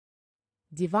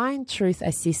Divine Truth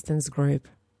Assistance Group.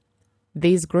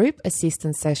 These group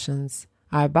assistance sessions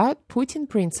are about putting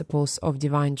principles of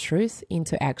divine truth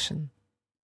into action.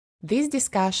 This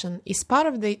discussion is part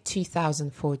of the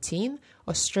 2014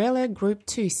 Australia Group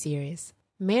 2 series.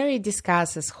 Mary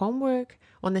discusses homework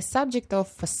on the subject of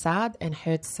facade and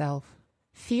hurt self,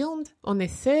 filmed on the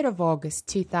 3rd of August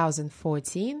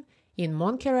 2014 in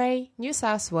Monterey, New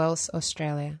South Wales,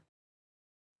 Australia.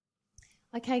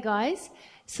 Okay, guys,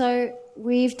 so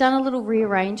we've done a little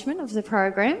rearrangement of the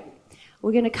program.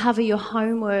 We're going to cover your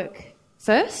homework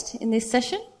first in this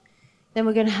session. Then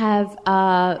we're going to have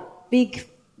a big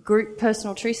group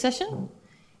personal truth session.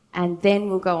 And then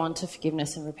we'll go on to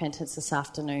forgiveness and repentance this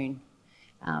afternoon.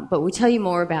 But we'll tell you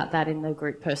more about that in the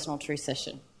group personal truth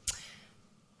session.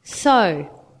 So,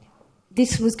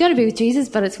 this was going to be with Jesus,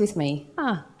 but it's with me.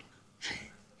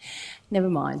 Never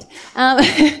mind.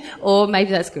 Or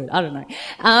maybe that's good. I don't know.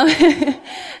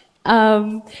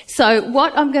 So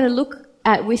what I'm going to look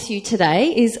at with you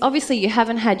today is, obviously you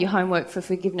haven't had your homework for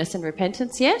forgiveness and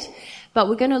repentance yet, but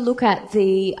we're going to look at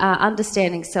the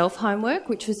understanding self homework,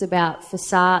 which was about the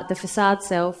facade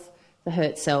self, the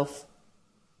hurt self.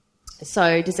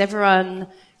 So does everyone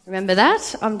remember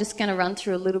that? I'm just going to run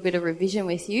through a little bit of revision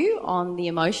with you on the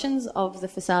emotions of the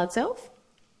facade self.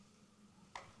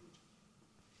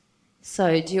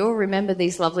 So do you all remember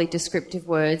these lovely descriptive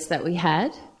words that we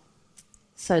had?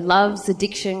 So love's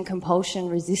addiction, compulsion,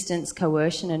 resistance,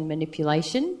 coercion and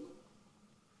manipulation.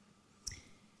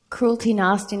 Cruelty,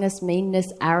 nastiness,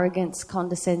 meanness, arrogance,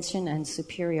 condescension and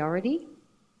superiority.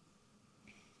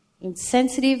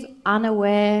 Insensitive,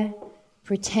 unaware,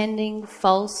 pretending,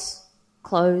 false,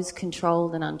 closed,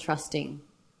 controlled and untrusting.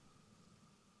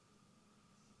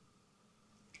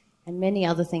 And many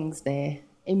other things there.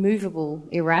 Immovable,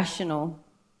 irrational.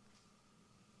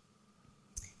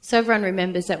 So everyone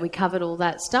remembers that we covered all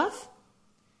that stuff.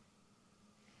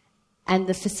 And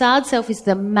the facade self is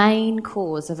the main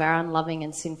cause of our unloving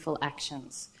and sinful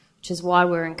actions, which is why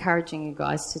we're encouraging you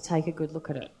guys to take a good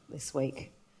look at it this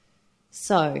week.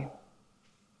 So,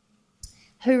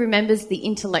 who remembers the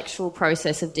intellectual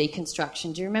process of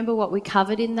deconstruction? Do you remember what we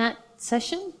covered in that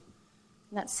session,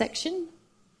 in that section?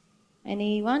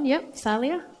 Anyone? Yep,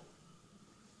 Salia?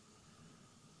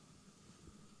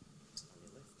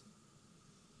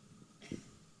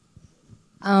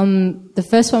 The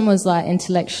first one was like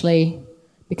intellectually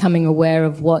becoming aware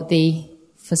of what the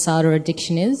facade or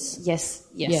addiction is. Yes,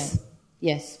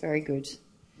 very good.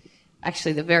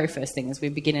 Actually, the very first thing is we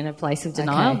begin in a place of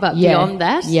denial, but beyond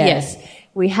that, yes,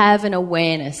 we have an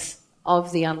awareness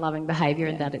of the unloving behaviour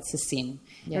and that it's a sin.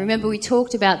 Yeah. Remember, we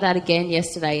talked about that again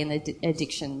yesterday in the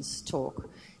addictions talk.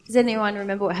 Does anyone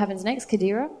remember what happens next,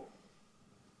 Kadira?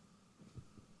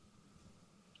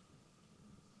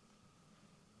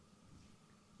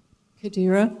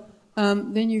 Kadira,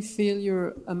 then you feel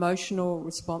your emotional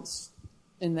response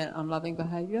in that unloving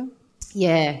behaviour?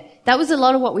 Yeah, that was a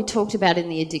lot of what we talked about in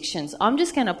the addictions. I'm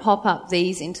just going to pop up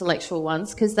these intellectual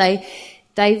ones because they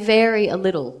vary a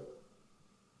little.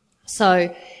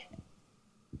 So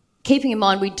keeping in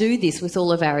mind we do this with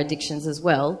all of our addictions as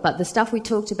well, but the stuff we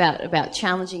talked about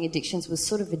challenging addictions was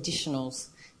sort of additionals.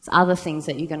 It's other things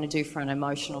that you're going to do from an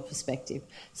emotional perspective.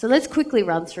 So let's quickly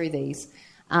run through these.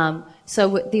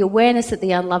 So the awareness that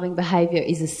the unloving behaviour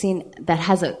is a sin that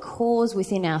has a cause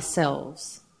within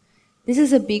ourselves. This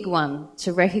is a big one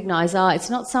to recognise, it's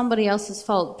not somebody else's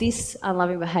fault. This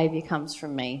unloving behaviour comes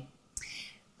from me.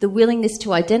 The willingness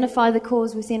to identify the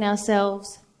cause within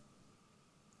ourselves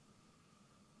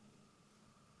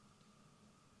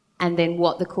and then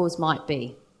what the cause might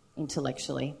be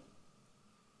intellectually.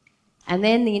 And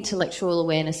then the intellectual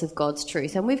awareness of God's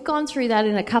truth. And we've gone through that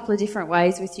in a couple of different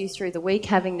ways with you through the week,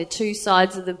 having the two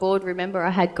sides of the board. Remember, I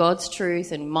had God's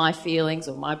truth and my feelings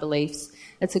or my beliefs.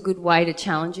 It's a good way to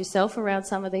challenge yourself around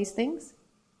some of these things.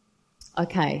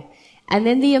 Okay. And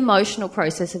then the emotional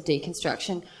process of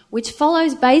deconstruction, which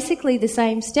follows basically the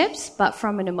same steps, but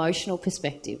from an emotional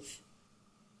perspective,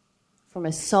 from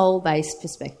a soul-based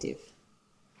perspective.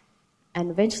 And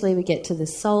eventually we get to the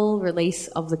soul release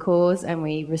of the cause and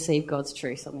we receive God's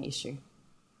truth on the issue.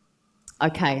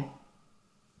 Okay.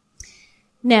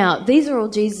 Now, these are all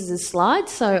Jesus'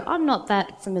 slides, so I'm not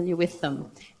that familiar with them.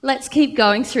 Let's keep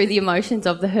going through the emotions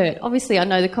of the hurt. Obviously, I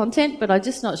know the content, but I'm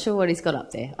just not sure what he's got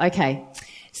up there. Okay.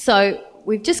 So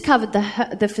we've just covered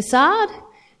the facade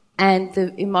and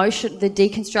the emotion, the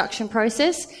deconstruction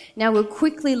process. Now we'll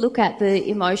quickly look at the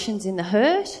emotions in the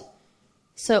hurt.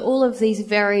 So all of these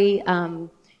very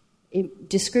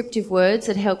descriptive words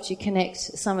that helped you connect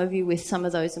some of you with some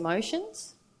of those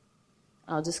emotions.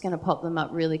 I'm just going to pop them up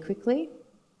really quickly.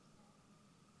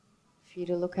 for you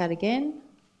to look at again.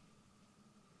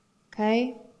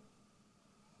 Okay.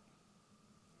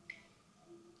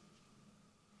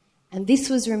 And this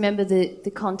was, remember,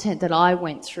 the content that I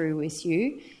went through with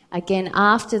you, again,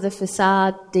 after the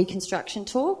facade deconstruction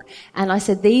talk. And I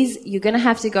said, you're going to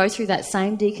have to go through that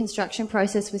same deconstruction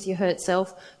process with your hurt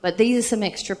self, but these are some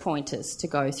extra pointers to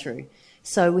go through.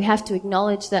 So we have to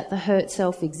acknowledge that the hurt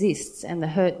self exists and the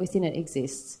hurt within it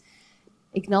exists.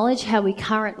 Acknowledge how we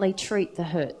currently treat the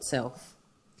hurt self.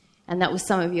 And that was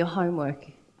some of your homework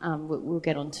we'll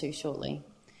get onto shortly.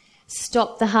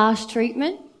 Stop the harsh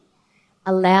treatment.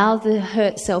 Allow the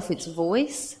hurt self its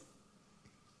voice.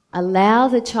 Allow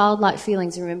the childlike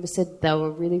feelings. Remember, said they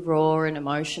were really raw and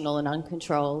emotional and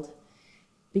uncontrolled.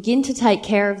 Begin to take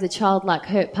care of the childlike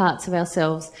hurt parts of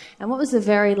ourselves. And what was the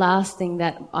very last thing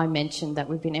that I mentioned that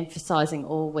we've been emphasising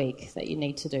all week that you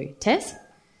need to do? Tess?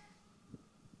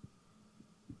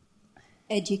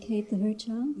 Educate the hurt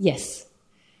child? Yes.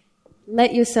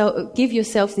 Give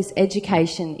yourself this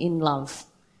education in love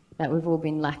that we've all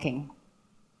been lacking.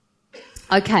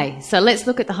 Okay, so let's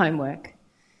look at the homework.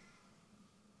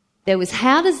 There was,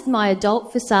 how does my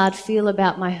adult facade feel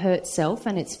about my hurt self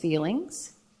and its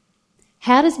feelings?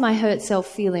 How does my hurt self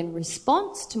feel in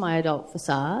response to my adult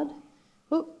facade?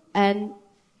 Ooh, and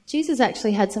Jesus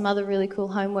actually had some other really cool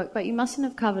homework, but you mustn't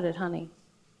have covered it, honey,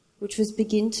 which was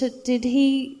did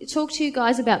he talk to you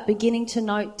guys about beginning to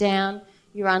note down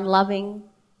your unloving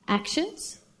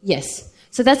actions? Yes.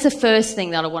 So that's the first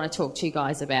thing that I want to talk to you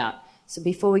guys about. So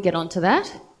before we get on to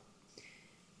that,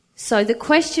 so the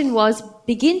question was,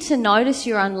 begin to notice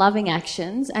your unloving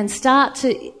actions and start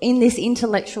to, in this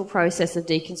intellectual process of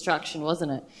deconstruction,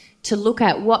 wasn't it, to look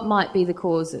at what might be the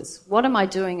causes. What am I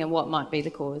doing and what might be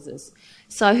the causes?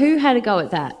 So who had a go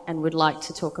at that and would like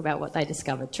to talk about what they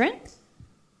discovered? Trent?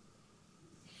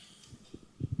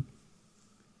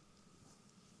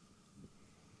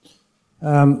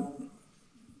 At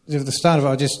the start of it,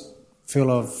 I just feel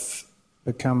I've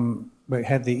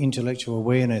had the intellectual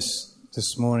awareness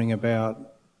this morning about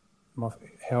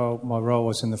how my role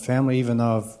was in the family, even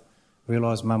though I've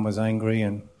realised Mum was angry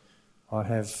and I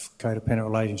have codependent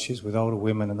relationships with older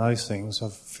women and those things. I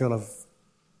feel I've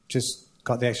just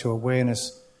got the actual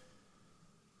awareness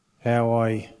how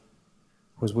I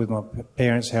was with my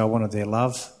parents, how I wanted their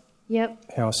love.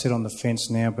 Yep. How I sit on the fence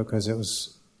now because it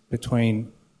was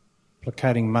between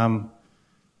placating Mum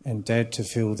and Dad to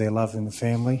feel their love in the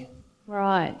family.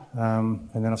 Right. And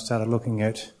then I've started looking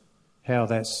at how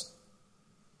that's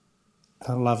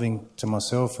unloving to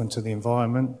myself and to the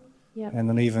environment. Yep. And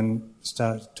then even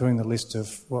start doing the list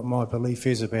of what my belief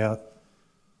is about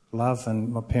love,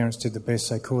 and my parents did the best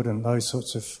they could and those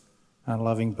sorts of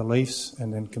unloving beliefs,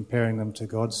 and then comparing them to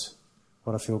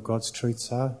what I feel God's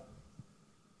truths are.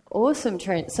 Awesome,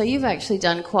 Trent. So you've actually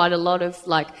done quite a lot of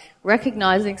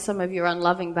recognising some of your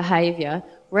unloving behaviour,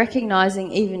 recognising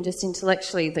even just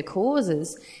intellectually the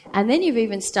causes, and then you've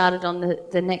even started on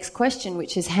the next question,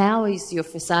 which is how is your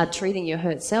facade treating your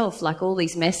hurt self? All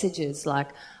these messages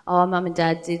oh, Mum and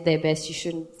Dad did their best, you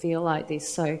shouldn't feel like this.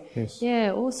 So, yes.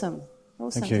 Yeah, awesome.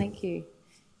 Thank you.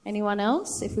 Anyone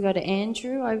else? If we go to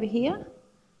Andrew over here.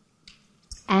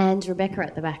 And Rebecca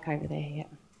at the back over there, yeah.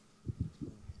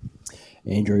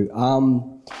 Andrew,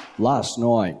 last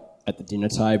night at the dinner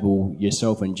table,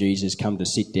 yourself and Jesus come to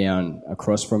sit down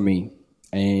across from me,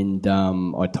 and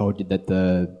I told you that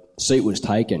the seat was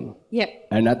taken. Yep.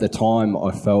 And at the time,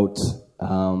 I felt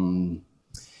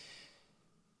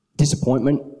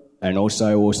disappointment and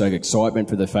also excitement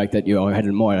for the fact that I had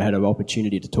an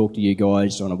opportunity to talk to you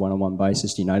guys on a one-on-one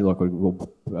basis. A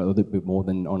little bit more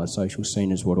than on a social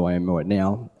scene is what I am right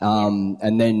now.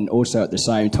 And then also at the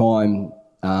same time,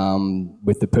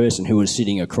 with the person who was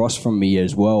sitting across from me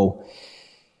as well,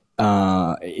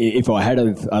 if I had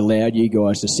have allowed you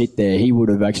guys to sit there, he would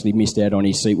have actually missed out on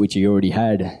his seat, which he already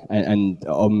had. And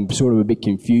I'm sort of a bit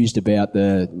confused about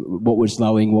what was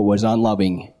loving, what was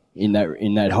unloving in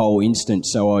that whole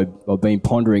instance. So I've been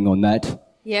pondering on that.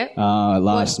 Yep.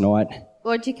 Last night.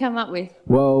 What did you come up with?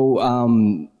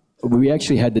 Well, we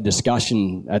actually had the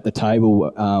discussion at the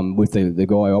table with the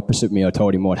guy opposite me. I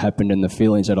told him what happened and the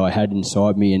feelings that I had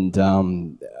inside me, and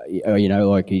the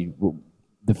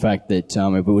fact that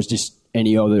if it was just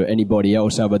anybody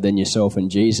else other than yourself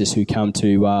and Jesus who come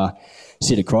to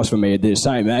sit across from me, the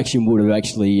same action would have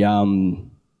actually, I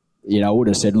would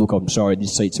have said, "Look, I'm sorry,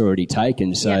 this seat's already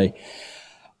taken." So,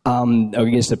 I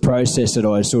guess the process that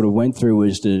I sort of went through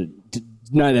was to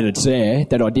know that it's there,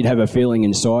 that I did have a feeling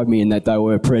inside me and that they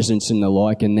were a presence and the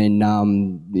like, and then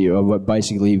I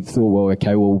basically thought,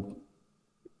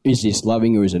 is this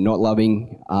loving or is it not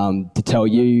loving? To tell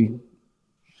you,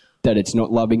 that it's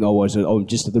not loving. I'm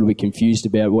just a little bit confused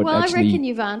about what Well, actually... I reckon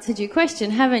you've answered your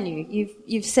question, haven't you?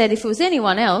 You've said if it was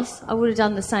anyone else, I would have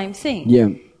done the same thing. Yeah.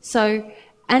 So,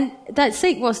 and that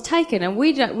seat was taken, and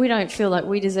we don't feel like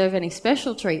we deserve any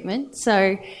special treatment.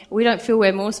 So we don't feel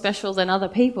we're more special than other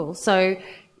people. So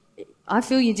I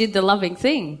feel you did the loving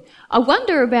thing. I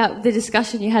wonder about the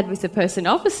discussion you had with the person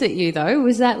opposite you, though.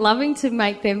 Was that loving to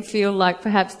make them feel like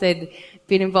perhaps they'd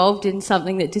been involved in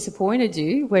something that disappointed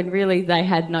you when really they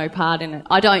had no part in it?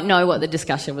 I don't know what the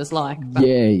discussion was like. But.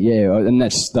 Yeah, and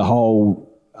that's the whole...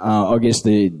 I guess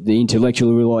the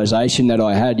intellectual realisation that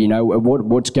I had,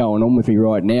 what's going on with me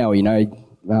right now,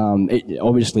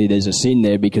 obviously there's a sin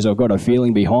there because I've got a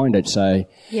feeling behind it, so...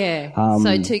 Yeah,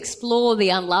 so to explore the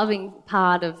unloving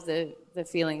part of the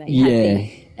feeling that you had,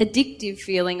 the addictive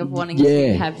feeling of wanting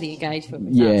to have the engagement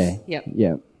with us. Yep.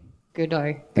 Yeah.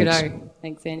 Good-o.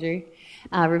 Thanks, Andrew.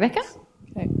 Rebecca?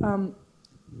 Okay.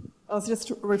 I was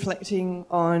just reflecting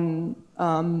on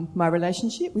my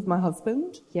relationship with my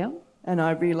husband. Yeah. And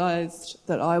I realised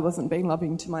that I wasn't being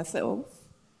loving to myself,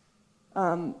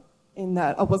 in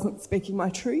that I wasn't speaking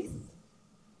my truth,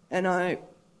 and I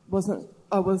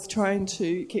was trying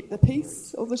to keep the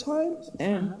peace all the time,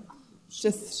 and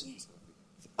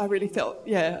I really felt,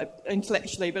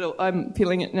 intellectually, but I'm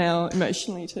feeling it now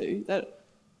emotionally too, that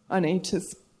I need to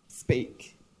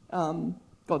speak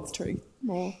God's truth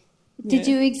more. Did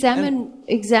you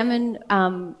examine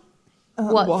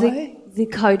what why? the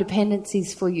codependence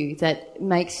is for you that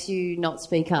makes you not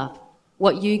speak up?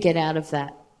 What you get out of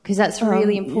that? Because that's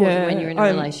really important when you're in a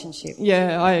relationship.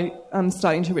 Yeah, I'm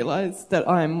starting to realise that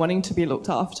I'm wanting to be looked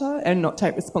after and not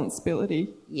take responsibility.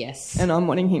 Yes. And I'm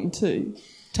wanting him to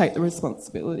take the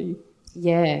responsibility.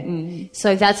 Yeah.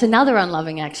 So that's another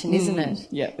unloving action, isn't it?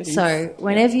 Yeah, it is. So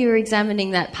whenever you're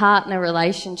examining that partner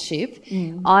relationship,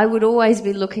 I would always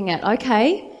be looking at,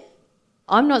 okay,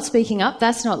 I'm not speaking up,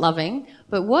 that's not loving,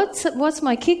 but what's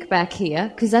my kickback here?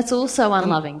 Because that's also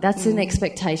unloving. That's an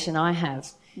expectation I have.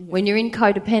 Yeah. When you're in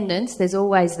codependence, there's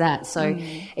always that. So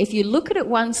if you look at it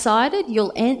one-sided,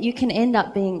 you can end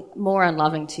up being more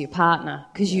unloving to your partner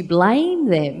because you blame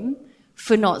them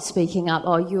for not speaking up.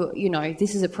 Oh,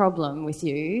 this is a problem with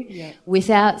you,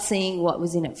 without seeing what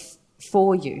was in it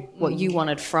for you, what you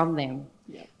wanted from them.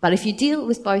 Yeah. But if you deal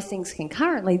with both things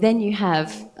concurrently, then you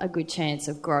have a good chance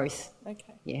of growth.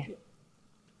 Okay. Yeah.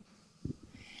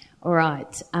 All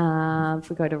right. If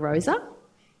we go to Rosa.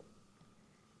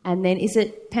 And then is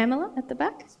it Pamela at the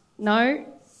back? No?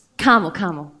 Carmel.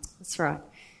 That's right.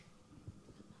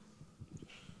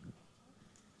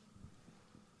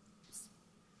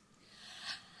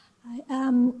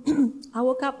 I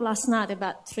woke up last night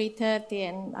about 3:30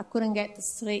 and I couldn't get to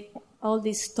sleep. All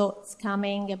these thoughts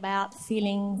coming about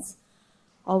feelings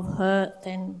of hurt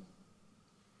and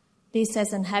this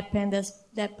hasn't happened,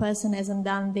 that person hasn't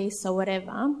done this or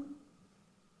whatever.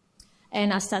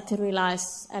 And I started to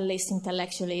realise, at least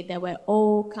intellectually, they were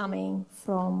all coming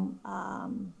from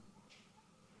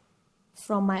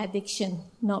my addiction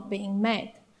not being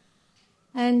met.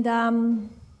 And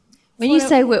when you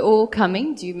say we're all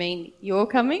coming, do you mean you're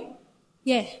coming?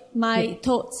 Yeah, my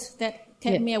thoughts that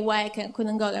kept me awake and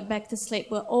couldn't go back to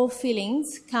sleep were all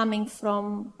feelings coming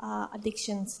from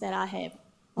addictions that I have,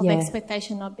 of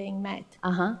expectation not being met.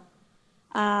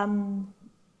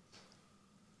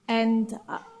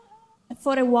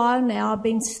 For a while now, I've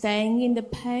been staying in the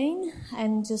pain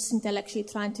and just intellectually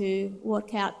trying to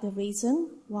work out the reason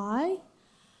why.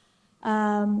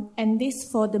 And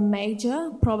this for the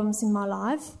major problems in my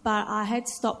life, but I had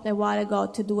stopped a while ago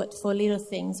to do it for little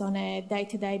things on a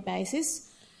day-to-day basis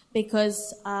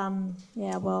because,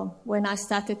 when I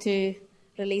started to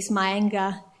release my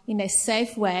anger in a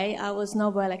safe way, I was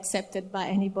not well accepted by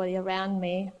anybody around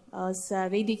me. I was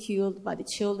ridiculed by the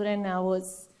children. I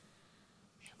was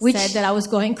said that I was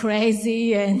going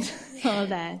crazy and all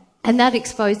that. And that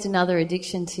exposed another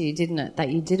addiction to you, didn't it, that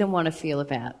you didn't want to feel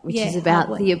about, which is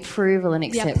about the approval and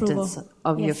acceptance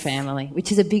of your family,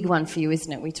 which is a big one for you,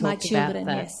 isn't it? We talked about that.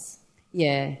 Yes.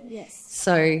 Yeah. Yes.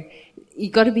 So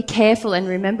you've got to be careful, and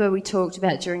remember we talked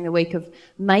about during the week of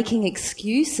making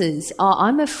excuses. Oh,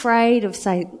 I'm afraid of,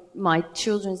 say, my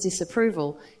children's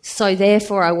disapproval, so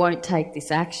therefore I won't take this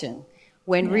action.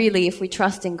 When really, if we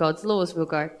trust in God's laws, we'll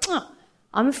go,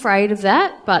 I'm afraid of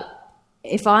that, but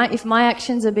if my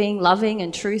actions are being loving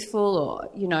and truthful, or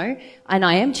and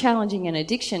I am challenging an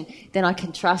addiction, then I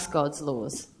can trust God's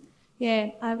laws. Yeah,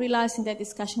 I realised in that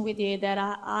discussion with you that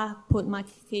I put my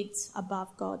kids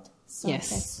above God. So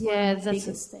that's the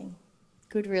biggest thing.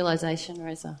 Good realisation,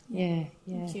 Rosa. Yeah.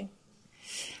 Thank you.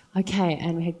 Okay,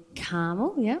 and we had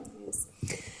Carmel. Yeah. Yes.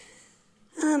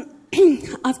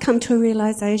 I've come to a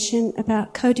realisation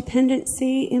about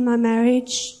codependency in my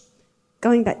marriage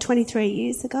going back 23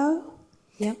 years ago.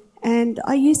 Yep. And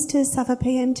I used to suffer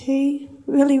PMT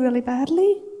really, really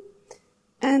badly.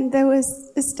 And there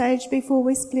was a stage before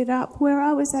we split up where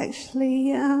I was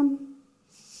actually... I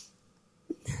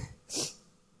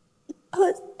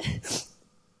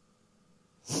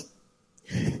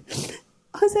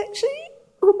was actually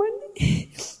on my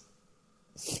knees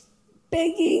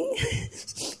begging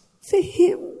for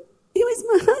him. He was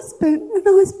my husband, and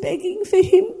I was begging for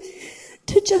him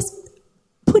to just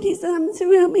put his arms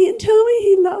around me and tell me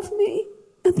he loved me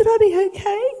and that I'd be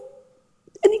okay.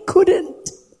 And he couldn't.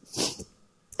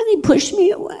 And he pushed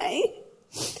me away.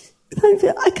 And I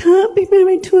felt I can't be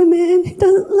married to a man who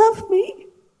doesn't love me.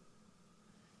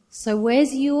 So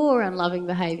where's your unloving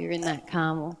behaviour in that,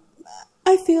 Carmel?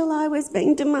 I feel I was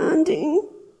being demanding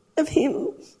of him,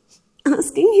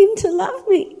 asking him to love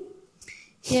me.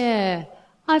 Yeah.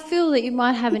 I feel that you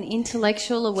might have an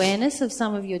intellectual awareness of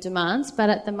some of your demands, but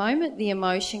at the moment the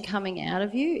emotion coming out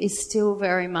of you is still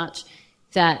very much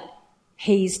that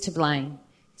he's to blame.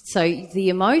 So the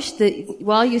emotion,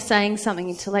 while you're saying something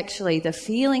intellectually, the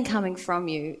feeling coming from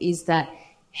you is that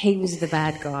he was the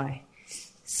bad guy.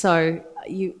 So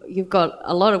you've got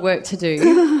a lot of work to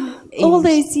do. All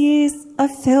these years I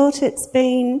felt it's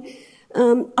been,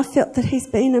 I felt that he's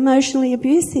been emotionally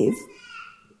abusive,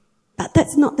 but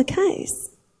that's not the case.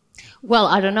 Well,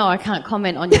 I don't know, I can't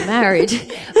comment on your marriage,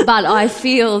 but I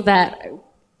feel that,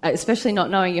 especially not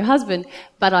knowing your husband,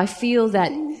 but I feel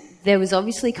that there was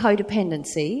obviously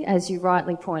codependency, as you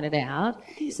rightly pointed out,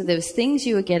 so there was things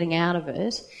you were getting out of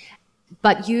it,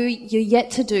 but you're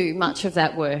yet to do much of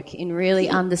that work in really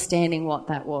understanding what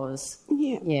that was.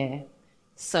 Yeah.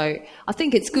 So I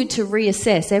think it's good to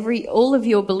reassess all of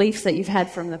your beliefs that you've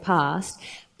had from the past,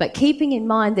 but keeping in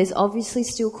mind there's obviously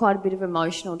still quite a bit of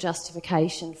emotional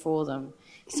justification for them.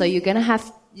 So you're going to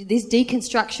have, this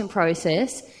deconstruction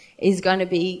process is going to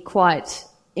be quite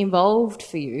involved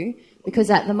for you, because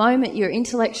at the moment you're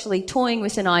intellectually toying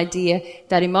with an idea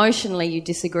that emotionally you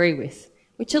disagree with,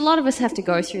 which a lot of us have to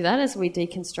go through that as we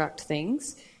deconstruct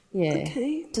things. Yeah.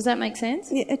 Okay. Does that make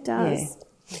sense? Yeah, it does.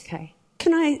 Yeah. Okay.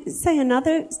 Can I say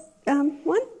another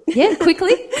one? Yeah,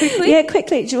 quickly. Yeah,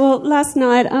 quickly. Well, last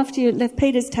night after you left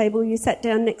Peter's table, you sat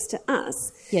down next to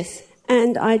us. Yes.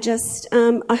 And I just,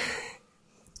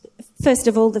 first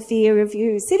of all, the fear of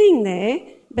you sitting there,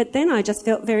 but then I just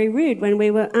felt very rude when we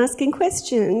were asking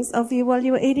questions of you while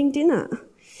you were eating dinner.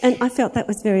 And I felt that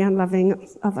was very unloving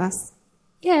of us.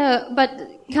 Yeah, but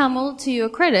Carmel, to your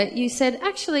credit, you said,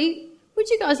 actually, would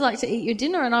you guys like to eat your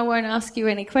dinner and I won't ask you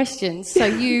any questions? So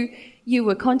you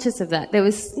were conscious of that. There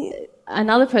was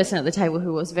another person at the table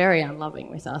who was very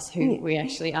unloving with us, who we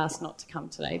actually asked not to come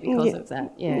today because of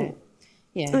that. Yeah.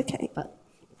 Okay. But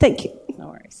thank you. No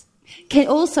worries. Can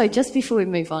also, just before we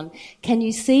move on, can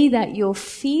you see that your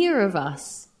fear of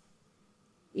us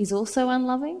is also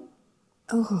unloving?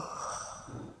 Oh.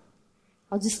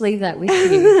 I'll just leave that with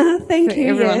you. Thank for you.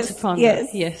 Everyone to ponder.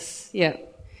 Yes. Yeah.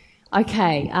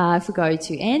 Okay, if we go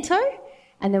to Anto,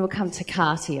 and then we'll come to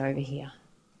Carty over here.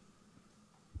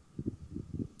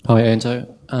 Hi,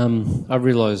 Anto. I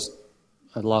realised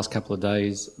the last couple of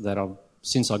days that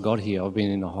since I got here, I've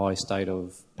been in a high state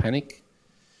of panic,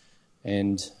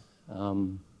 and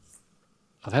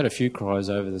I've had a few cries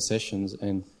over the sessions,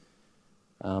 and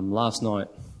last night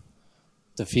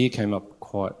the fear came up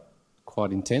quite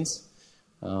intense,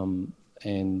 and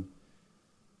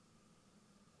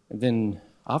then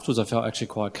afterwards I felt actually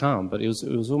quite calm, but it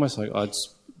was almost like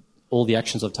all the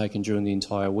actions I've taken during the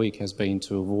entire week has been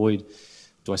to avoid,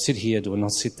 do I sit here, do I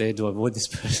not sit there, do I avoid this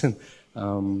person?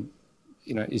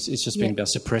 It's just been about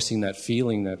suppressing that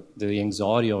feeling, that the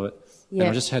anxiety of it. And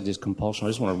I just had this compulsion, I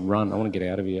just want to run, I want to get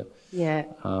out of here. Yeah.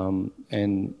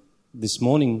 And this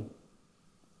morning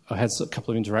I had a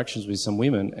couple of interactions with some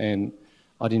women and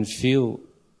I didn't feel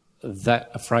that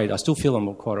afraid. I still feel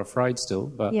I'm quite afraid still,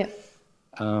 but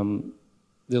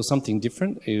there was something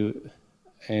different.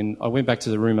 And I went back to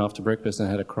the room after breakfast and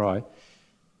had a cry.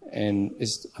 And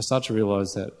I started to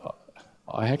realise that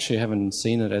I actually haven't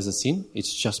seen it as a sin.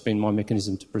 It's just been my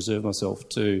mechanism to preserve myself,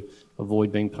 to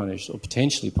avoid being punished, or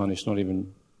potentially punished, not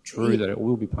even true that it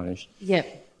will be punished.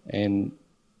 Yep. And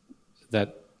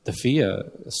that the fear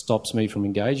stops me from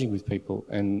engaging with people,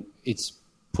 and it's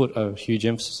put a huge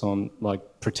emphasis on,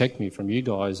 protect me from you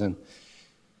guys. And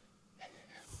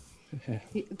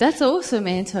that's awesome,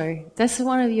 Anto. That's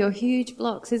one of your huge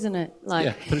blocks, isn't it?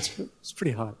 Yeah, but it's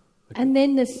pretty hard. Okay. And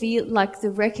then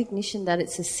the recognition that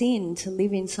it's a sin to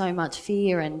live in so much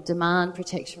fear and demand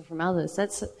protection from others.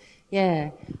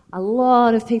 Yeah. A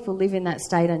lot of people live in that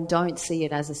state and don't see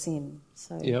it as a sin.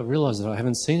 So Yeah, I realise that I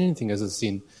haven't seen anything as a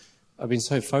sin. I've been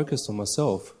so focused on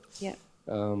myself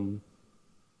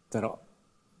that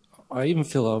I even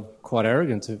feel I'm quite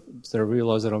arrogant to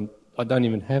realise that I don't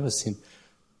even have a sin,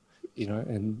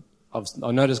 and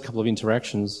I noticed a couple of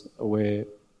interactions where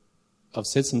I've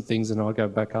said some things and I go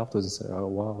back afterwards and say, oh,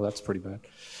 wow, that's pretty bad.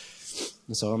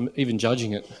 And so I'm even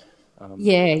judging it.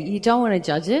 You don't want to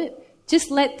judge it. Just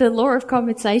let the law of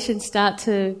compensation start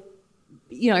to,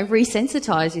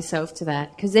 resensitise yourself to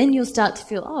that, because then you'll start to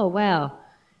feel, oh, wow,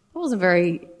 that wasn't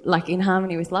very, in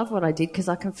harmony with love what I did, because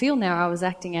I can feel now I was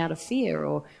acting out of fear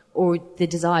or the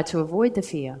desire to avoid the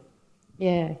fear.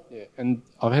 Yeah. Yeah, and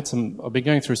I've been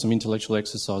going through some intellectual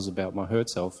exercise about my hurt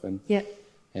self, and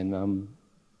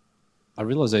I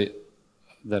realise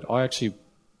that I actually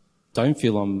don't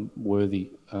feel I'm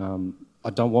worthy. I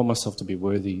don't want myself to be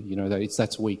worthy.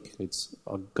 That's weak.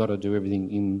 I've got to do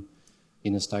everything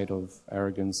in a state of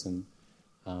arrogance, and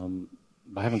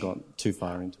I haven't gone too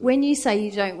far into it. When you say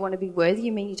you don't want to be worthy,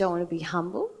 you mean you don't want to be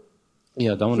humble?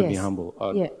 Yeah, I don't want to be humble.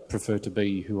 I prefer to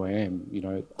be who I am.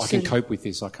 I can cope with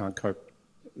this. I can't cope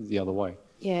the other way.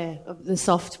 Yeah, the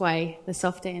soft way, the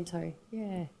soft Anto.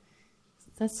 Yeah,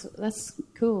 that's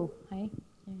cool. Hey,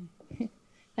 yeah.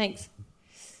 Thanks.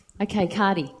 Okay,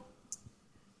 Cardi.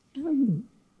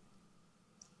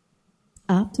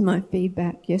 After my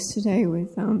feedback yesterday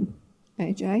with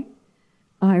AJ,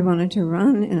 I wanted to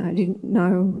run and I didn't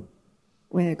know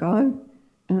where to go.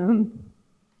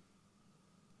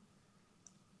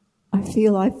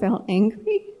 I felt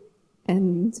angry,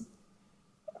 and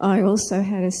I also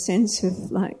had a sense of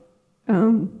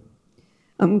I'm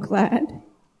glad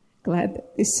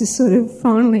that this is sort of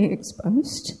finally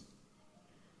exposed.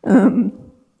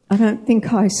 I don't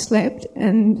think I slept,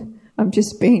 and I've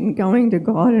just been going to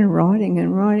God and writing.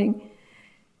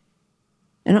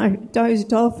 And I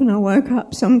dozed off and I woke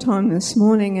up sometime this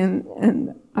morning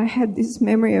and I had this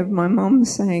memory of my mum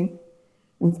saying,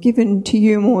 we've given to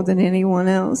you more than anyone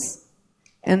else.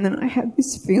 And then I had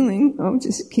this feeling I'll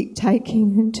just keep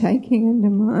taking and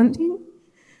demanding.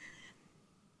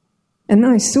 And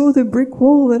I saw the brick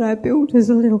wall that I built as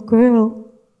a little girl.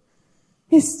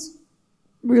 It's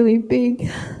really big.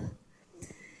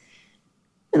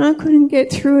 And I couldn't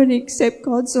get through it except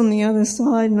God's on the other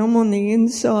side and I'm on the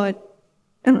inside.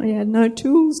 And I had no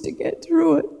tools to get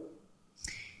through it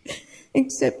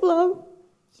except love.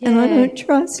 Yeah. And I don't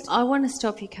trust. I want to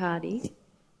stop you, Cardi.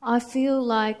 I feel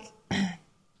like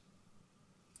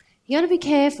you got to be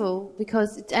careful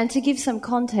and to give some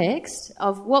context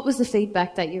of what was the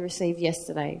feedback that you received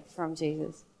yesterday from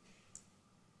Jesus?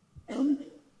 That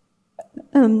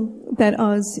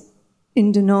I was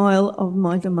in denial of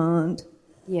my demand.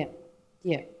 Yeah,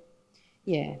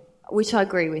 which I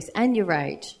agree with. And your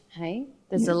rage, hey?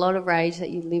 There's a lot of rage that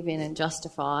you live in and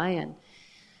justify. And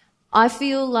I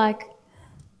feel like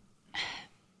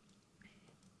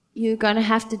you're going to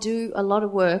have to do a lot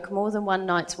of work, more than one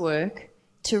night's work,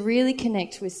 to really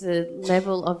connect with the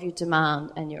level of your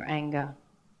demand and your anger,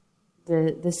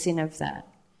 the sin of that.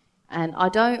 And I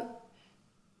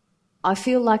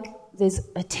feel like there's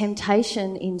a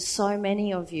temptation in so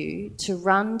many of you to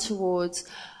run towards,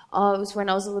 it was when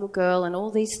I was a little girl and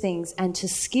all these things, and to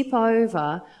skip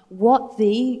over what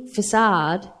the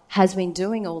facade has been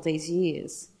doing all these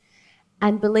years.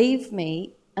 And believe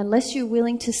me, unless you're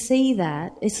willing to see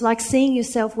that, it's like seeing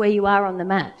yourself where you are on the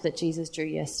map that Jesus drew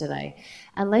yesterday.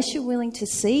 Unless you're willing to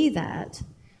see that,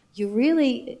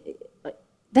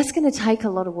 that's going to take a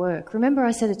lot of work. Remember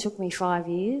I said it took me 5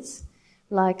 years?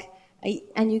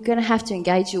 And you're going to have to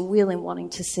engage your will in wanting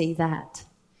to see that.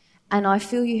 And I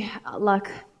feel you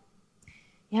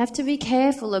have to be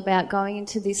careful about going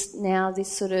into this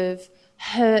sort of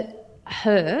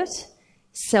hurt,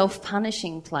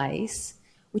 self-punishing place,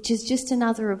 which is just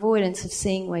another avoidance of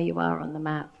seeing where you are on the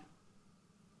map.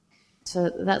 So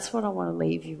that's what I want to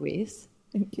leave you with.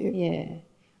 Thank you. Yeah.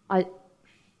 I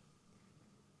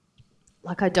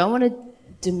don't want to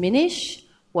diminish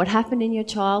what happened in your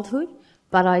childhood,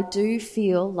 but I do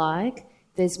feel like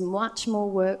there's much more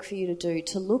work for you to do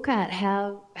to look at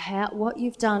what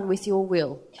you've done with your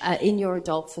will in your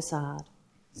adult facade.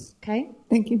 Okay?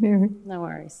 Thank you, Mary. No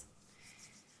worries.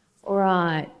 All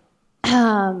right.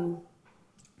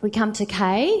 We come to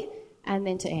Kay and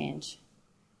then to Ange.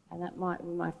 And we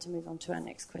might have to move on to our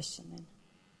next question then.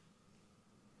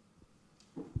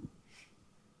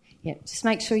 Yeah, just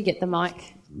make sure you get the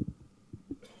mic.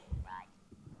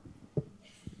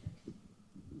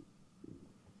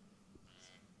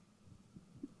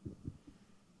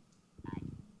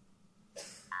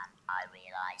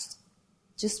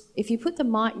 Just if you put the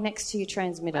mic next to your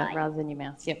transmitter rather than your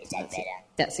mouth. Yep. Is that better?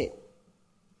 That's it.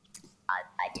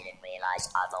 I didn't realise.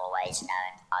 I've always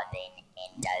known I've been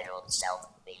in total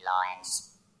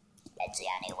self-reliance. That's the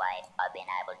only way I've been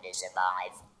able to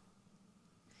survive.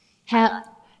 I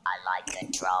like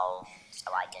control,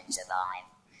 so I can survive.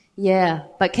 Yeah,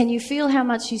 but can you feel how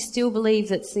much you still believe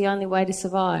that's the only way to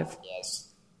survive? Yes.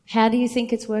 How do you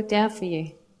think it's worked out for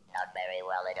you? Not very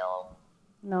well at all.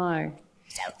 No.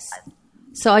 So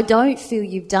So I don't feel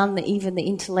you've done even the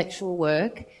intellectual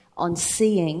work on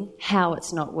seeing how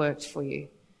it's not worked for you,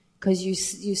 because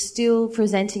you're still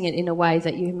presenting it in a way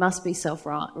that you must be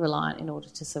self-reliant in order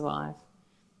to survive.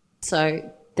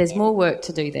 So there's more work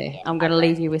to do there. I'm going to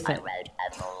leave you with it. I wrote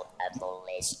a full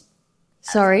list.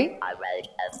 Sorry? I wrote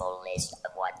a full list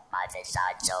of what my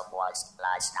facade self was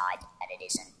last night, and it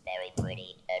isn't very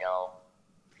pretty at all.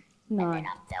 No. And then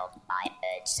I felt my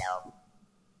hurt self.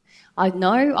 I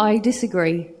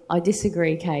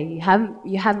disagree, Kay.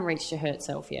 You haven't reached your hurt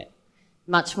self yet.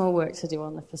 Much more work to do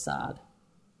on the facade.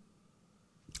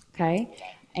 Okay?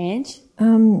 Ange?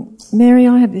 Mary,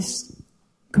 I have this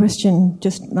question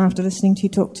just after listening to you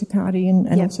talk to Cardi and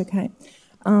also Kate.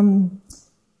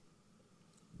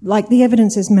 Like the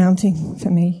evidence is mounting for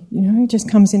me, it just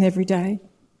comes in every day.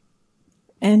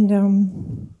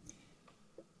 And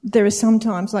there are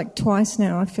sometimes, like twice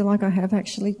now, I feel like I have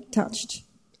actually touched,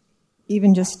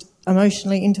 even just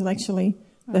emotionally, intellectually,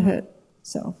 the hurt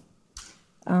self.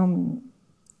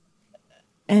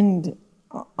 And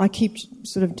I keep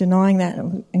sort of denying that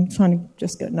and trying to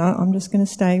just go, no, I'm just going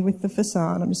to stay with the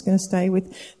facade. I'm just going to stay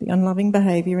with the unloving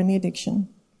behaviour and the addiction.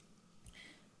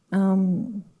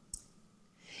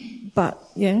 But,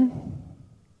 yeah.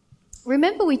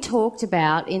 Remember we talked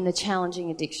about in the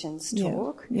challenging addictions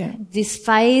talk, yeah. this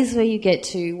phase where you get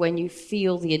to when you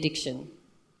feel the addiction.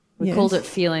 We called it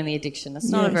feeling the addiction. That's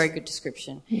not a very good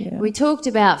description. Yeah. We talked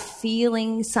about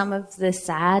feeling some of the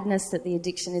sadness that the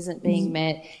addiction isn't being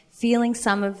met, feeling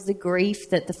some of the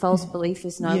grief that the false belief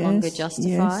is no longer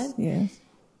justified.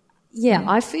 Yeah,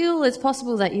 I feel it's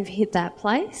possible that you've hit that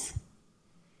place.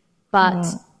 But,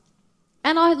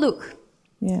 and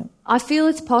I feel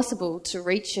it's possible to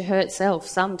reach your hurt self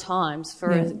sometimes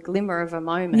for a glimmer of a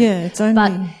moment. Yeah, it's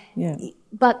only...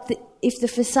 But if the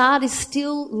facade is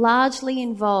still largely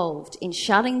involved in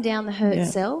shutting down the hurt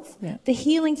self, the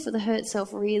healing for the hurt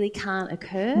self really can't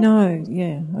occur. No,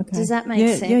 okay. Does that make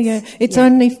sense? Yeah. It's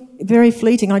only very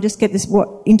fleeting. I just get this,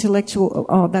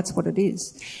 intellectual, that's what it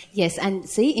is. Yes, and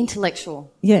see, intellectual.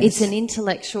 Yes. It's an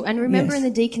intellectual. And remember in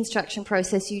the deconstruction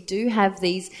process, you do have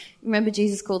these, remember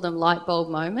Jesus called them light bulb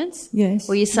moments? Yes.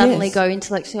 Where you suddenly go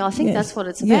intellectual. I think that's what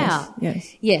it's about.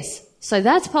 Yes. So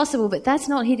that's possible, but that's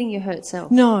not hitting your hurt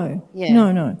self. No. Yeah.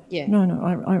 No. Yeah. No.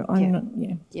 I'm not.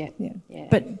 Yeah.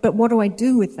 But what do I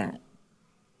do with that?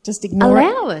 Just ignore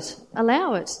it?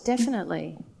 Allow it.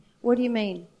 Definitely. What do you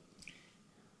mean?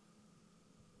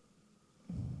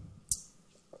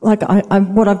 Like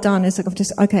what I've done is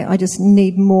I just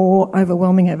need more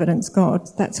overwhelming evidence. God,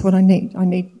 that's what I need. I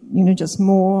need, just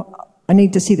more. I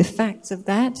need to see the facts of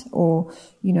that, or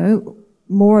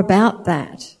more about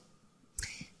that.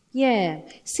 Yeah.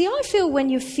 See, I feel when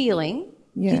you're feeling,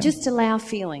 you just allow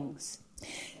feelings.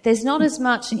 There's not as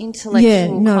much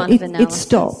intellectual kind of analysis. It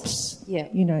stops. Yeah.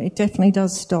 It definitely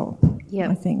does stop,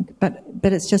 I think. But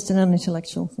it's just an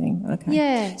unintellectual thing. Okay.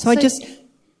 Yeah. So I just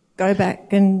go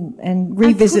back and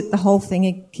revisit the whole thing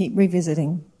and keep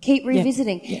revisiting. Keep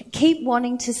revisiting. Yeah. Keep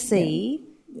wanting to see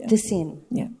the sin.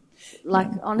 Yeah.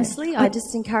 Honestly, I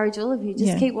just encourage all of you,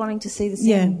 just keep wanting to see the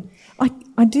sin. Yeah.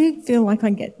 I do feel like I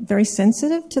get very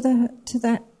sensitive to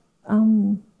that,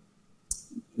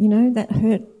 that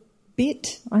hurt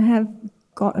bit. I have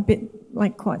got a bit,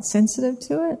 quite sensitive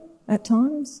to it at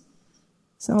times.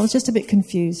 So I was just a bit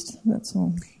confused, that's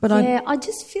all. But I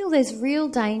just feel there's real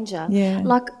danger. Yeah.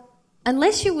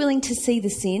 Unless you're willing to see the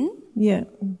sin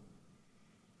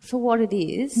for what it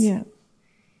is,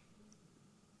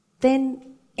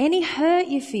 then any hurt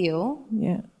you feel,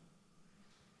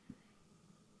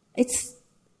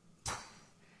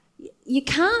 you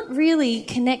can't really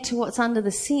connect to what's under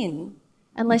the sin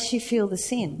unless you feel the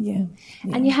sin. Yeah.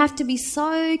 And you have to be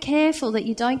so careful that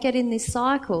you don't get in this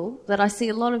cycle that I see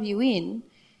a lot of you in,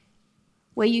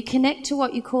 where you connect to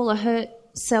what you call a hurt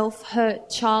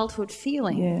childhood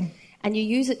feeling, and you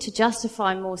use it to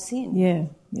justify more sin. Yeah.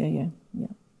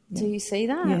 Do you see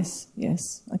that?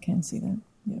 Yes, I can see that.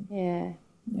 Yeah.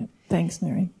 Thanks,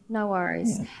 Mary. No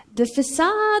worries. Yeah. The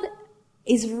facade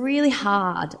is really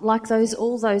hard, like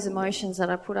all those emotions that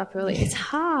I put up earlier. It's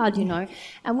hard,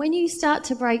 and when you start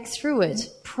to break through it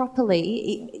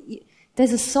properly,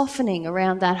 there's a softening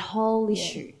around that whole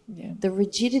issue. the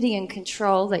rigidity and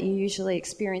control that you usually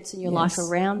experience in your life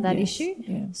around that issue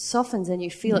softens and you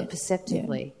feel it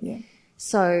perceptibly.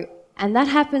 So, and that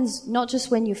happens not just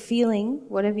when you're feeling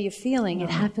whatever you're feeling, it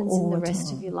happens in the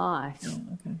rest of your life.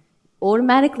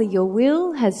 Automatically your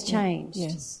will has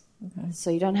changed. So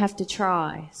you don't have to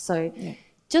try. So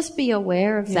just be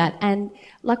aware of that. And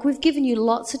like we've given you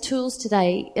lots of tools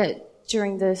today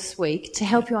during this week to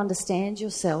help you understand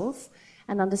yourself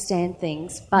and understand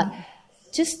things. But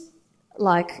just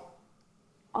like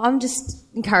I'm just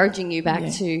encouraging you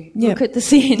back to look at the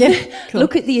sin,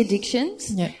 look at the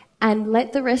addictions and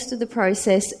let the rest of the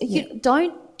process, you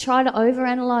don't try to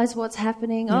overanalyze what's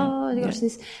happening. Oh, gosh,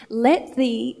 this. Let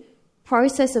the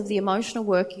process of the emotional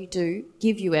work you do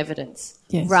give you evidence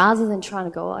rather than trying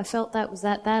to go, oh, I felt that, was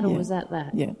that, or was that?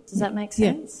 Does that make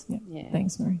sense? Yeah.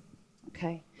 Thanks, Mary.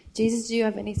 Okay. Jesus, do you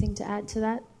have anything to add to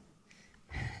that?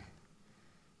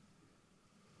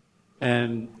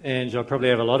 And I probably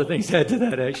have a lot of things to add to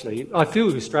that, actually. I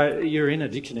feel you're in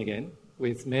addiction again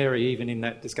with Mary, even in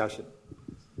that discussion.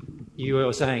 You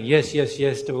were saying yes, yes,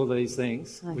 yes to all these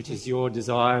things, which is your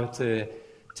desire to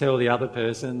tell the other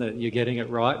person that you're getting it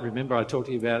right. Remember, I talked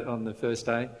to you about it on the first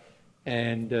day,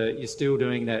 and you're still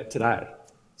doing that today.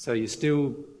 So you're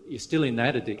still in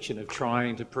that addiction of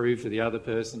trying to prove to the other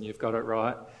person you've got it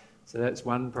right. So that's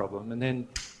one problem. And then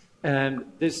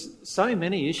there's so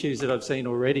many issues that I've seen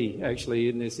already, actually,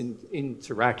 in this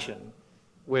interaction,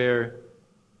 where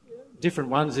different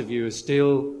ones of you are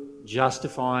still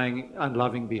justifying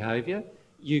unloving behaviour.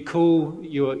 You call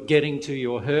your getting to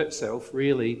your hurt self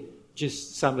really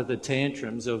just some of the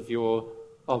tantrums of your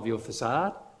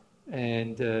facade.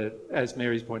 And as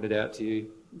Mary's pointed out to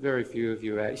you, very few of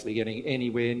you are actually getting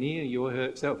anywhere near your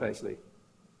hurt self, actually.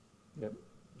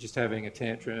 Just having a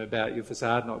tantrum about your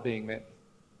facade not being met.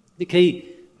 The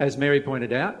key, as Mary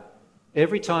pointed out,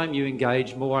 every time you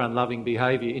engage more unloving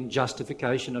behaviour in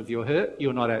justification of your hurt,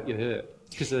 you're not at your hurt.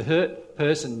 Because the hurt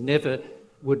person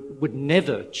would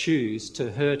never choose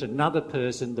to hurt another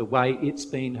person the way it's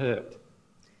been hurt.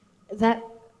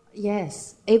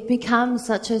 Yes, it becomes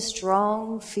such a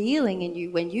strong feeling in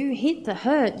you. When you hit the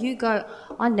hurt, you go,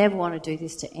 I never want to do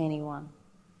this to anyone.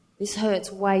 This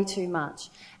hurts way too much.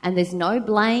 And there's no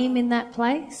blame in that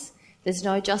place. There's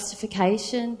no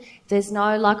justification. There's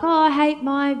no like, oh, I hate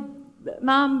my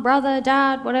mum, brother,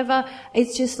 dad, whatever.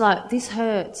 It's just like, this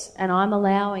hurts and I'm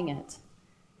allowing it.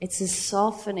 It's a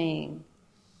softening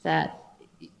that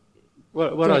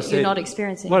you're not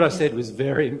experiencing. What I said was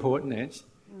very important, Ange.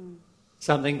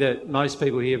 Something that most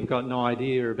people here have got no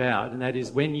idea about, and that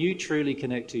is when you truly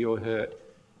connect to your hurt,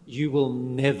 you will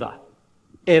never,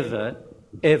 ever,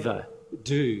 ever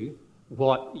do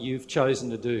what you've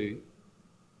chosen to do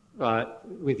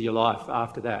with your life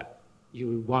after that.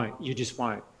 You won't. You just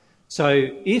won't. So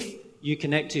if you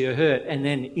connect to your hurt and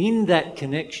then in that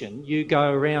connection you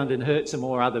go around and hurt some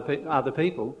more other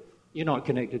people, you're not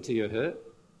connected to your hurt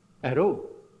at all.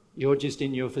 You're just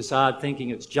in your facade thinking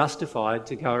it's justified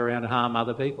to go around and harm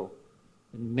other people.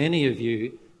 And many of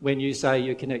you, when you say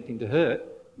you're connecting to hurt,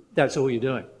 that's all you're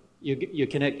doing. You're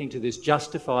connecting to this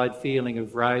justified feeling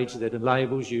of rage that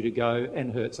enables you to go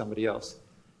and hurt somebody else.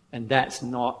 And that's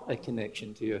not a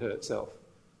connection to your hurt self.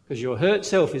 Because your hurt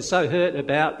self is so hurt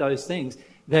about those things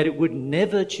that it would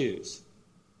never choose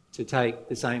to take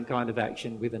the same kind of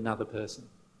action with another person.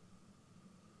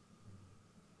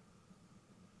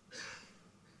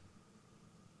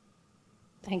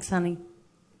 Thanks, honey.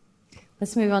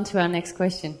 Let's move on to our next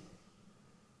question.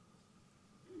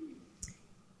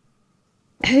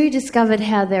 Who discovered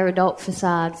how their adult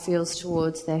facade feels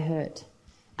towards their hurt?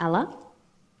 Allah?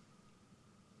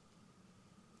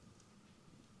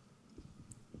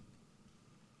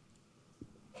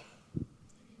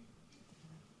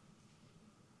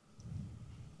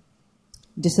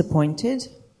 Disappointed,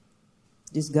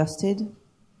 disgusted,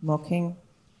 mocking,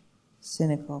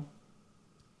 cynical.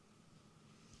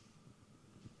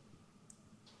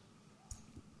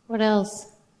 What else?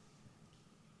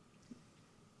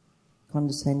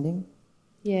 Condescending.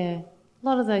 Yeah, a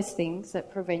lot of those things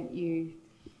that prevent you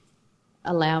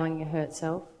allowing your hurt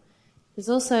self. There's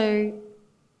also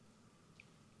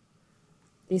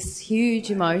this huge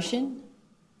emotion.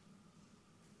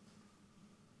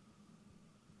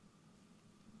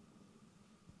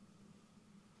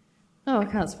 Oh, I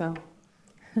can't spell.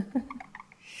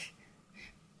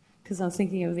 Because I'm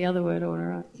thinking of the other word all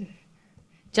right.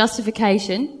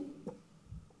 Justification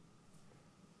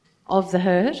of the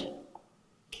hurt.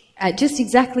 Just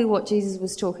exactly what Jesus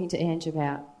was talking to Ange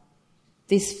about.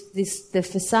 The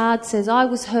facade says, I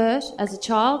was hurt as a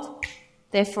child,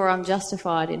 therefore I'm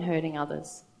justified in hurting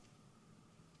others.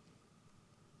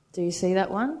 Do you see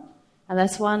that one? And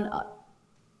that's one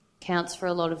counts for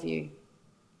a lot of you.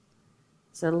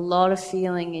 There's a lot of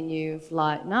feeling in you of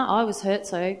like, no, I was hurt,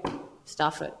 so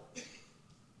stuff it.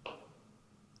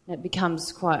 It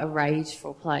becomes quite a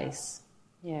rageful place.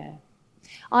 Yeah.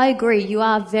 I agree, you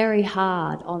are very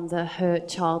hard on the hurt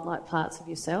childlike parts of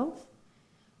yourself,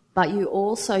 but you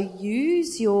also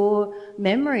use your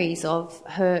memories of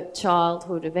hurt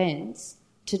childhood events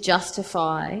to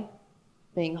justify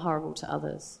being horrible to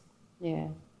others. Yeah.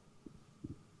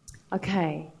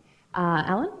 Okay.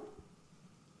 Alan?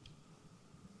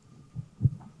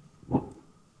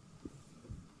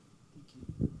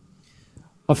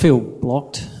 I feel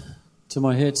blocked to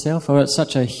my hurt self. I've got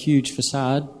such a huge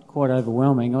facade, quite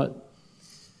overwhelming.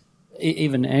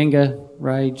 Even anger,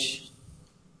 rage,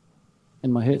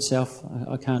 and my hurt self,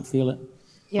 I can't feel it.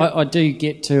 Yep. I do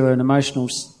get to an emotional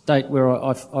state where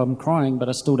I'm crying, but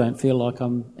I still don't feel like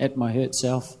I'm at my hurt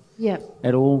self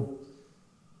at all.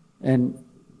 And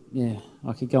yeah,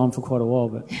 I could go on for quite a while,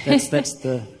 but that's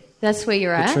the that's where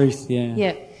you're at. Truth, yeah.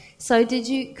 Yeah. So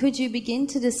could you begin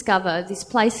to discover this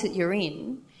place that you're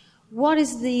in? What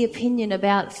is the opinion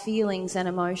about feelings and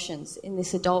emotions in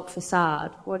this adult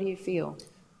facade? What do you feel?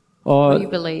 What do you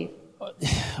believe?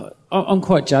 I'm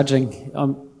quite judging,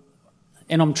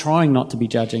 and I'm trying not to be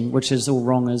judging, which is all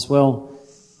wrong as well.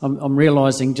 I'm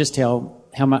realising just how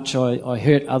much I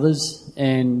hurt others,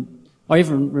 and I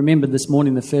even remember this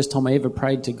morning the first time I ever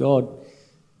prayed to God,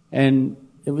 and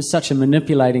it was such a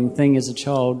manipulating thing as a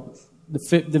child.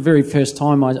 The very first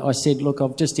time I said, look,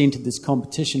 I've just entered this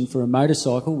competition for a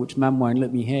motorcycle, which Mum won't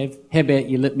let me have. How about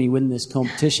you let me win this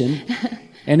competition?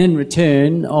 And in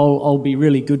return, I'll be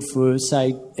really good for,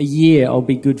 say, a year. I'll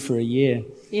be good for a year.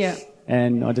 Yeah.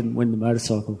 And I didn't win the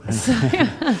motorcycle.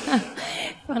 Funny,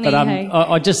 but hey?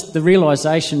 I just, the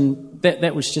realisation,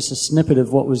 that was just a snippet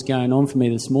of what was going on for me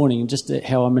this morning, and just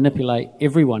how I manipulate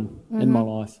everyone in my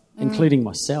life, including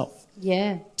myself.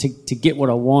 Yeah. To get what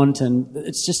I want, and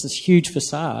it's just this huge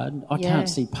facade. I can't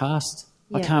see past.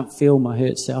 I can't feel my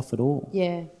hurt self at all.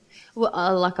 Yeah. Well,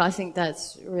 I think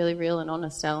that's really real and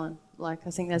honest, Alan. I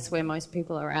think that's where most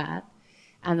people are at,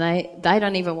 and they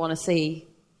don't even want to see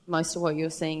most of what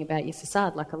you're seeing about your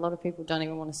facade. A lot of people don't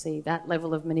even want to see that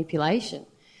level of manipulation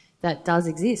that does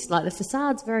exist. The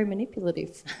facade's very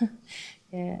manipulative.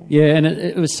 Yeah. Yeah, and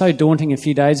it was so daunting a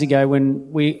few days ago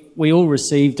when we all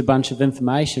received a bunch of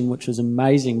information, which was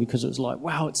amazing because it was like,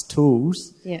 wow, it's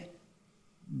tools. Yeah.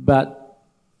 But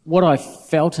what I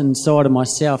felt inside of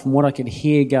myself and what I could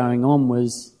hear going on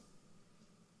was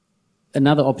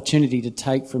another opportunity to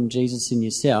take from Jesus in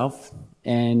yourself,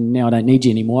 and now I don't need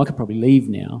you anymore. I could probably leave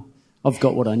now. I've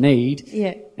got what I need.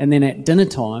 Yeah. And then at dinner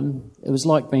time, it was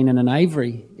like being in an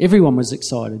aviary. Everyone was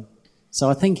excited. So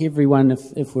I think everyone,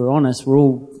 if we're honest, we're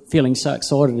all feeling so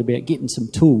excited about getting some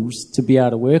tools to be able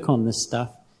to work on this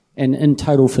stuff, and in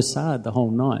total facade the whole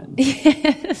night.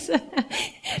 Yes,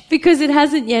 because it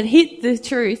hasn't yet hit the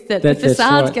truth that the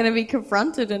facade's going to be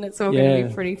confronted, and it's all going to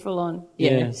be pretty full on.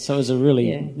 Yeah. So it was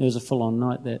it was a full on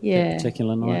night that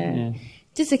particular night. Yeah.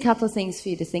 Just a couple of things for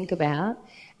you to think about.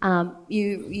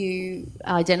 You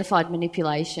identified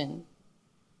manipulation.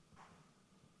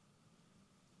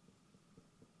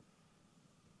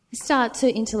 Start to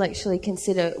intellectually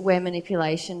consider where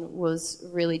manipulation was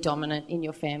really dominant in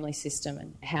your family system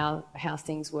and how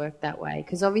things work that way.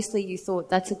 Because obviously you thought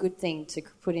that's a good thing to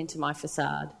put into my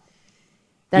facade.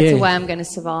 That's the way I'm going to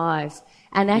survive.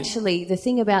 And actually the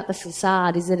thing about the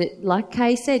facade is that like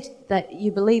Kay said, that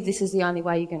you believe this is the only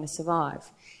way you're going to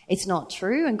survive. It's not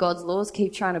true, and God's laws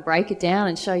keep trying to break it down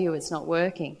and show you it's not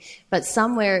working. But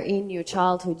somewhere in your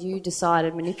childhood you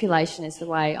decided manipulation is the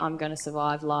way I'm going to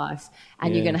survive life,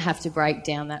 and you're going to have to break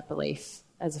down that belief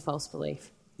as a false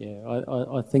belief. Yeah,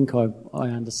 I think I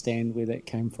understand where that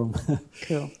came from.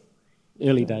 Cool.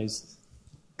 Early days.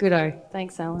 Goodo.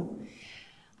 Thanks, Alan.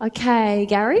 Okay,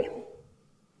 Gary?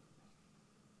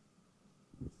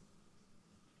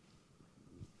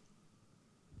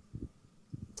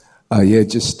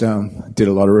 Just did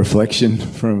a lot of reflection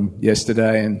from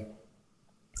yesterday, and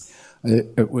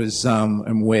it was,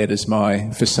 and where does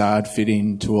my facade fit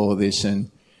into all of this, and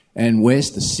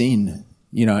where's the sin?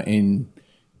 I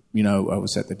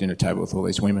was at the dinner table with all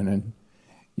these women, and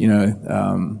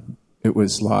it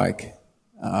was like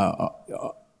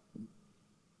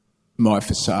my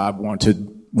facade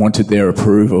wanted their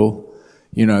approval,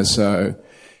 so,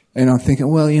 and I'm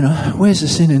thinking, well, where's the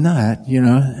sin in that,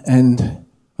 and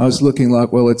I was looking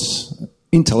like, well,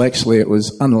 intellectually it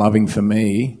was unloving for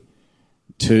me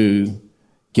to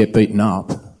get beaten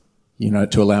up,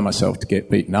 to allow myself to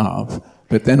get beaten up.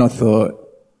 But then I thought...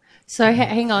 So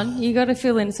hang on, you got to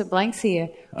fill in some blanks here.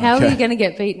 How are you going to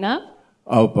get beaten up?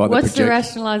 Oh, by the What's the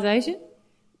rationalisation?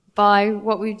 By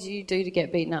what would you do to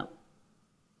get beaten up?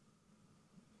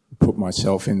 Put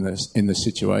myself in the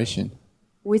situation.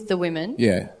 With the women?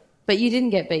 Yeah. But you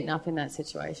didn't get beaten up in that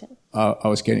situation? I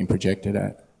was getting projected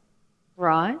at.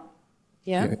 Right.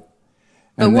 Yeah.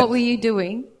 But what were you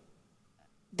doing?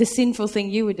 The sinful thing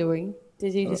you were doing,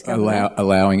 did you just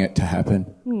allowing it to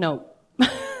happen? No.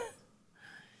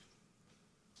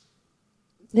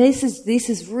 This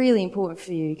is really important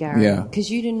for you, Gary,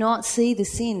 because you do not see the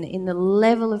sin in the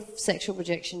level of sexual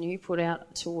projection you put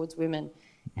out towards women,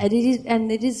 and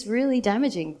it is really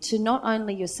damaging to not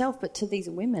only yourself but to these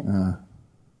women.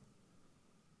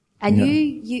 And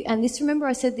you and this. Remember,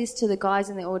 I said this to the guys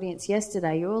in the audience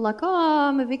yesterday. You're all like, "Oh,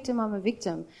 I'm a victim,"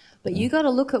 but you got to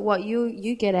look at what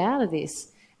you get out of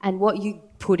this and what you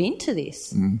put into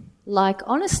this. Like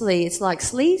honestly, it's like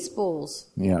sleazeballs.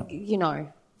 Yeah, you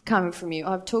know. Coming from you.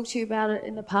 I've talked to you about it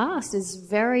in the past. It's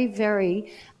very,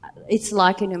 very, it's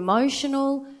like an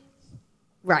emotional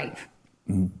rape.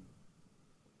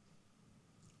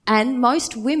 And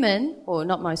most women, or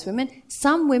not most women,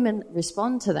 some women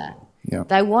respond to that. Yeah.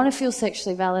 They want to feel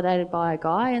sexually validated by a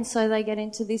guy, and so they get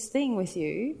into this thing with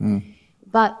you.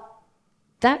 But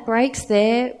that breaks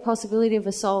their possibility of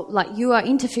a soul, like you are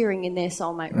interfering in their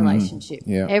soulmate relationship.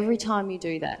 Every time you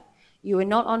do that. You are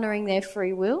not honouring their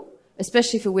free will.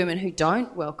 Especially for women who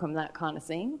don't welcome that kind of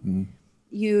thing.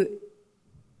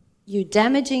 You're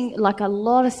damaging like a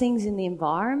lot of things in the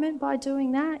environment by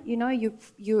doing that. You know,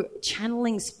 you're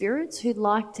channeling spirits who'd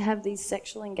like to have these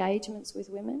sexual engagements with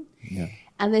women. Yeah.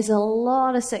 And there's a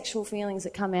lot of sexual feelings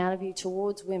that come out of you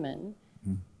towards women.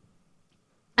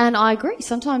 And I agree.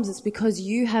 Sometimes it's because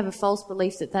you have a false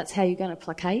belief that that's how you're going to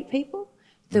placate people,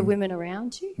 the women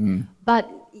around you. But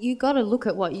you got to look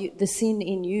at the sin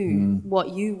in you, what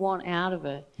you want out of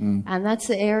it. And that's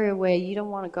the area where you don't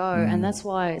want to go. And that's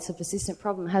why it's a persistent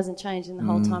problem. It hasn't changed in the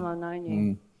whole time I've known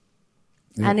you.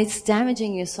 And it's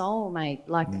damaging your soul, mate.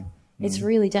 Like, it's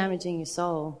really damaging your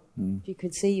soul. You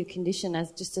could see your condition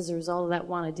just as a result of that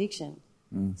one addiction.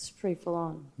 It's pretty full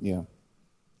on. Yeah.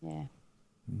 Yeah.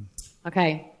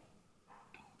 Okay.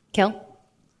 Kel?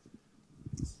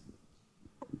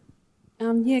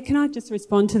 Can I just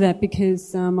respond to that?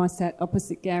 Because I sat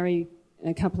opposite Gary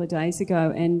a couple of days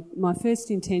ago, and my first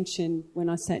intention when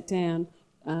I sat down,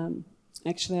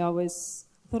 actually I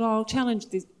thought I'll challenge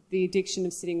the addiction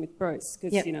of sitting with Bruce,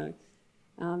 because, you know,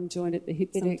 joined at the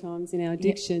hip sometimes in our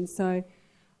addiction. So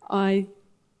I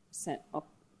sat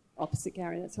opposite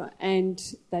Gary, that's right, and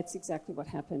that's exactly what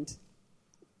happened.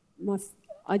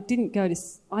 I didn't go to...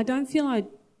 I don't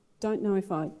know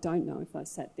if I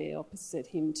sat there opposite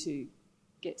him to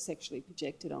get sexually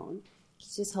projected on.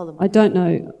 Just hold on. I don't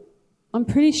know. I'm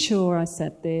pretty sure I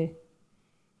sat there.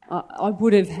 I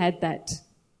would have had that.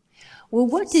 Well,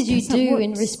 what did you do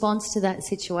in response to that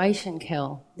situation,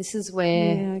 Kel? This is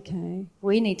where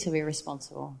we need to be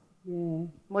responsible. Yeah.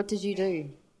 What did you do?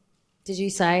 Did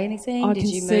you say anything? I did can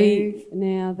you see move?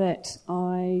 now that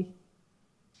I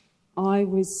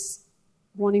was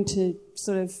wanting to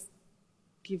sort of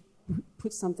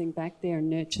put something back there and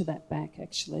nurture that back,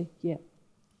 actually. Yeah.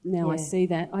 Now I see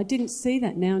that. I didn't see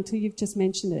that now until you've just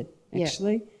mentioned it,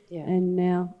 actually. Yeah. And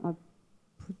now I've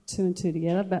put two and two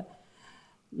together, but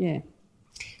yeah.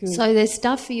 Good. So there's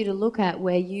stuff for you to look at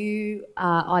where you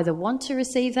either want to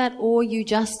receive that or you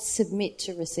just submit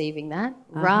to receiving that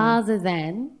rather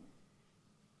than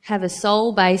have a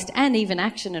soul-based and even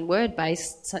action and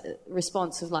word-based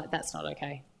response of like, that's not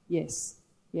okay. Yes.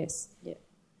 Yes. Yeah.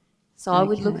 So I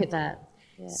would look at that.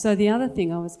 Yeah. So the other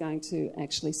thing I was going to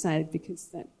actually say, because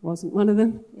that wasn't one of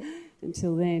them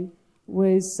until then,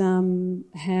 was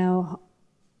how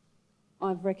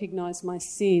I've recognised my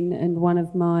sin and one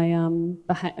of my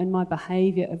my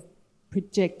behaviour of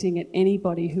projecting at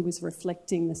anybody who was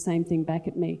reflecting the same thing back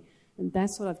at me. And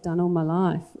that's what I've done all my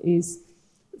life, is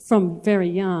from very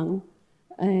young.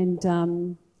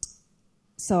 And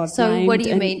so I've blamed, what do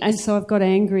you mean? And so I've got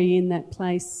angry in that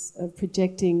place of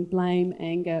projecting blame,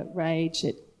 anger, rage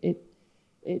at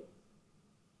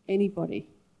anybody.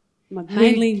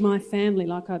 Mainly my family.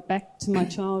 Like back to my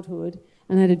childhood,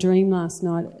 and I had a dream last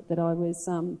night that I was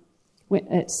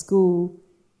at school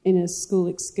in a school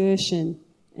excursion,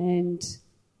 and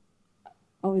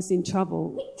I was in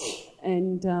trouble,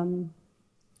 and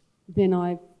then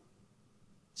I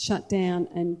shut down,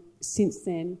 and since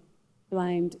then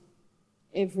blamed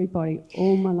everybody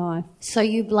all my life. So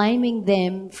you're blaming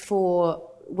them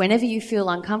for whenever you feel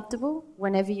uncomfortable,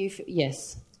 whenever you feel...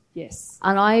 Yes. Yes.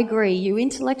 And I agree. You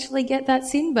intellectually get that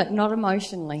sin, but not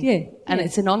emotionally. Yeah. And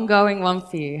it's an ongoing one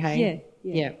for you, hey?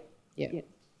 Yeah. Yeah.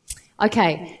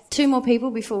 Okay, 2 more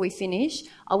people before we finish.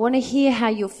 I want to hear how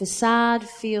your facade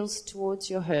feels towards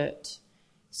your hurt.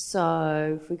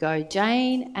 So if we go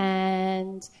Jane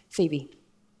and Phoebe.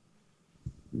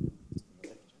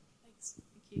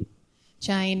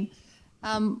 Jane,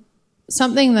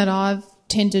 something that I've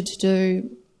tended to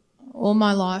do all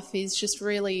my life is just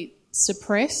really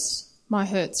suppress my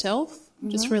hurt self,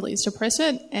 just really suppress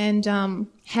it. And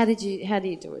how do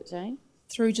you do it, Jane?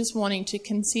 Through just wanting to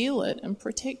conceal it and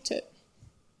protect it.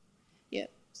 Yeah.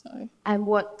 So. And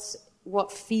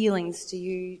what feelings do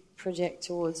you project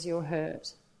towards your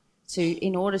hurt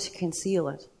in order to conceal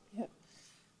it? Yeah.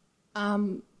 I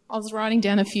was writing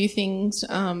down a few things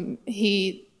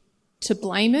here to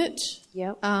blame it.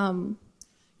 Yep.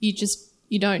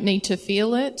 You don't need to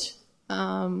feel it.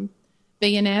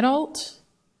 Be an adult.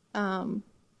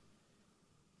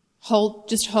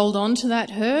 Hold on to that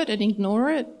hurt and ignore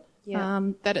it. Yeah.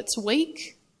 That it's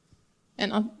weak,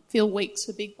 and I feel weak's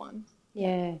a big one.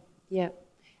 Yeah.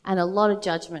 And a lot of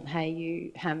judgment, hey,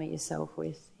 you hammer yourself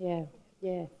with. Yeah.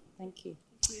 Thank you.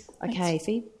 Okay,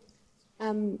 Phoebe.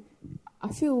 I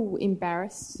feel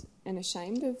embarrassed and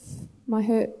ashamed of my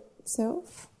hurt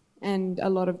self, and a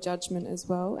lot of judgment as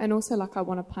well, and also like I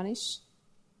want to punish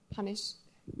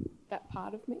that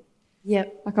part of me.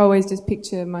 Yep. Like I always just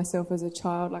picture myself as a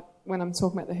child. Like when I'm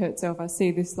talking about the hurt self, I see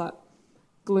this like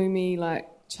gloomy like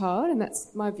child, and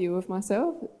that's my view of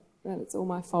myself. That it's all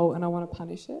my fault, and I want to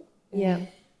punish it. Yeah.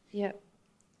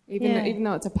 Even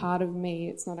though it's a part of me,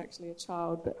 it's not actually a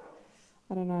child. But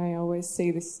I don't know. I always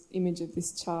see this image of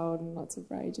this child and lots of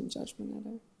rage and judgment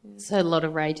at it. Yeah. So a lot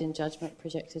of rage and judgment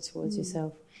projected towards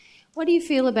yourself. What do you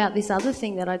feel about this other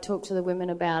thing that I talked to the women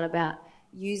about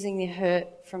using the hurt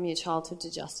from your childhood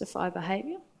to justify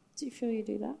behaviour? Do you feel you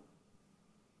do that?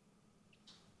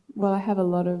 Well, I have a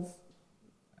lot of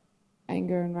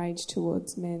anger and rage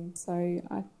towards men, so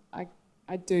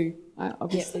I do. I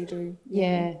obviously do.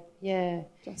 Yeah.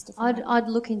 Justify. I'd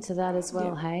look into that as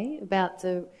well, hey, about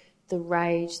the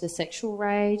rage, the sexual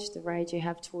rage, the rage you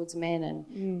have towards men,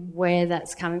 and where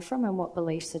that's coming from and what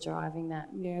beliefs are driving that.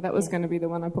 Yeah, that was going to be the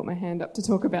one I put my hand up to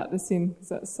talk about, the sin, because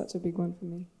that's such a big one for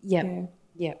me. Yeah.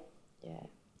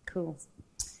 Cool.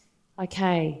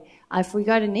 Okay, if we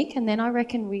go to Nick, and then I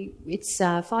reckon it's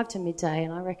 5 to midday,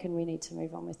 and I reckon we need to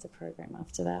move on with the program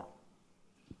after that.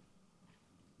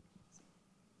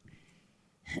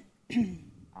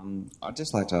 I'd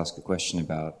just like to ask a question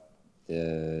about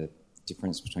the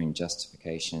difference between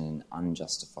justification and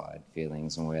unjustified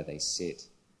feelings and where they sit,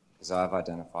 because I've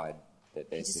identified that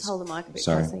there's just hold the mic a bit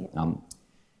sorry. closer.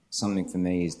 Something for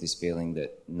me is this feeling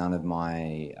that none of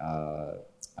my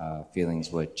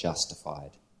feelings were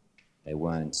justified. They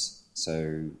weren't,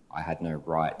 so I had no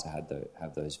right to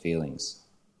have those feelings.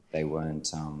 They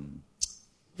weren't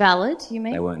valid, you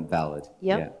mean? They weren't valid.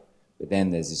 Yep. Yeah. But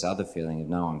then there's this other feeling of,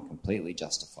 no, I'm completely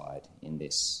justified in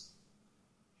this.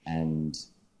 And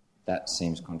that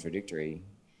seems contradictory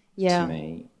to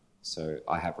me. So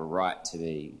I have a right to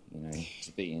be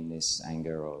in this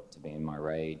anger or to be in my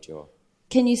rage. Or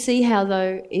can you see how,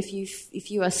 though, if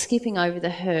you are skipping over the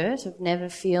hurt of never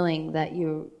feeling that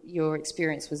your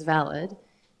experience was valid,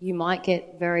 you might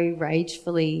get very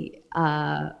ragefully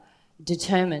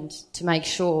determined to make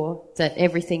sure that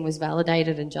everything was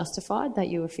validated and justified that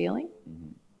you were feeling? Mm-hmm.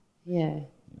 Yeah.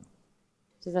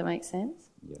 Does that make sense?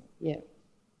 Yeah.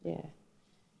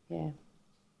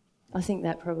 I think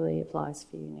that probably applies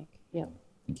for you, Nick. Yep.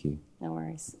 Thank you. No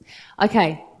worries.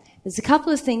 Okay, there's a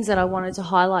couple of things that I wanted to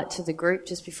highlight to the group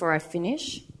just before I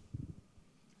finish.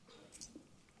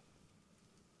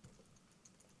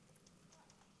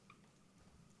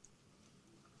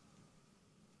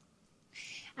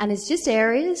 And it's just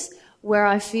areas where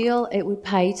I feel it would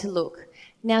pay to look.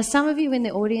 Now, some of you in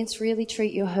the audience really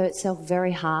treat your hurt self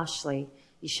very harshly.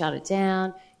 You shut it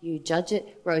down, you judge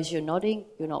it. Rose, you're nodding.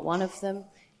 You're not one of them.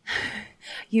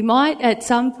 You might at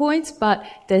some points, but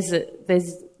there's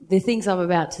the things I'm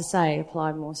about to say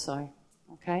apply more so.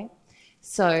 Okay?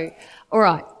 So, all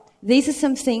right. These are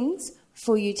some things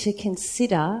for you to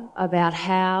consider about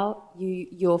how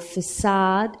your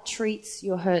facade treats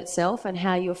your hurt self and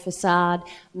how your facade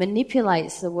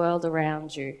manipulates the world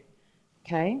around you.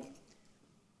 Okay?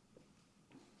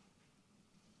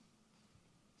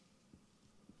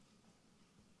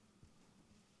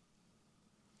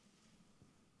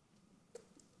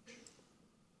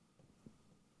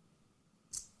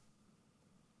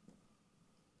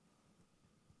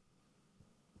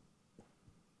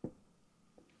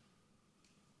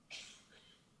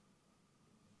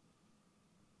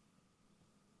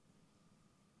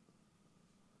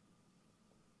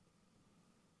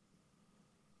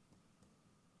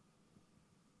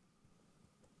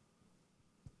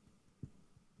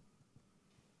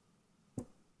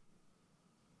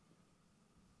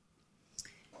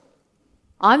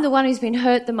 I'm the one who's been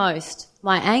hurt the most.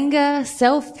 My anger,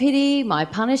 self-pity, my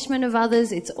punishment of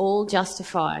others, it's all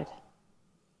justified.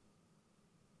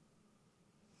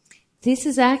 This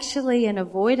is actually an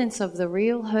avoidance of the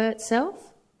real hurt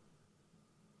self,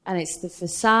 and it's the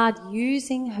facade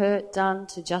using hurt done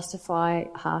to justify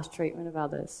harsh treatment of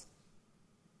others.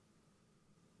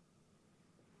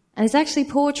 And it's actually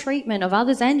poor treatment of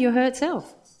others and your hurt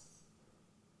self.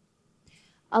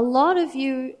 A lot of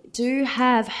you do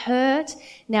have hurt.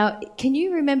 Now, can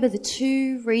you remember the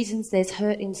 2 reasons there's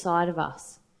hurt inside of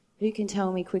us? Who can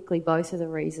tell me quickly both of the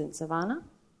reasons, Ivana?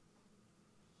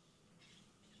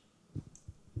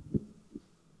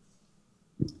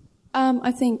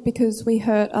 I think because we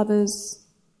hurt others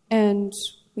and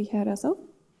we hurt ourselves.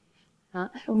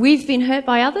 We've been hurt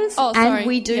by others and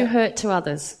we do Yeah. hurt to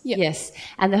others. Yeah. Yes.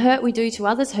 And the hurt we do to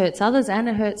others hurts others and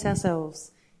it hurts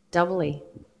ourselves doubly.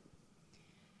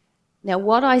 Now,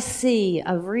 what I see,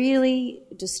 a really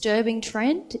disturbing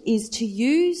trend, is to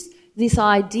use this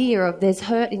idea of there's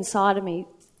hurt inside of me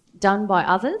done by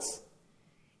others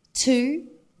to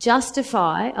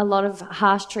justify a lot of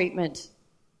harsh treatment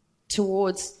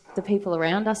towards the people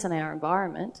around us and our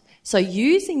environment. So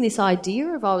using this idea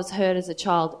of I was hurt as a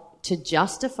child to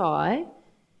justify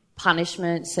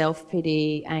punishment,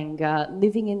 self-pity, anger,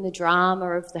 living in the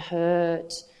drama of the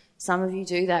hurt. Some of you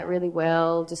do that really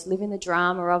well, just live in the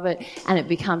drama of it, and it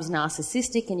becomes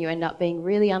narcissistic and you end up being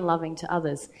really unloving to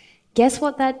others. Guess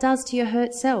what that does to your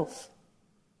hurt self?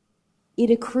 It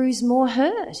accrues more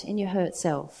hurt in your hurt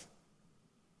self.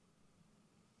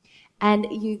 And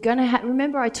you're going to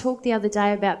remember I talked the other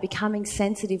day about becoming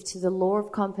sensitive to the law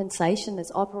of compensation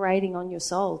that's operating on your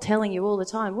soul, telling you all the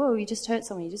time, whoa, you just hurt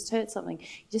something, you just hurt something,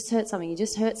 you just hurt something, you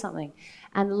just hurt something.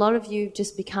 And a lot of you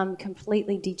just become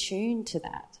completely detuned to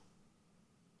that.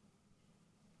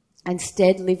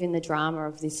 Instead live in the drama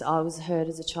of this, I was hurt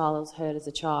as a child, I was hurt as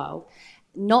a child,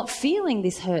 not feeling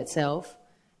this hurt self,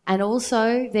 and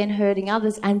also then hurting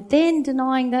others, and then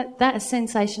denying that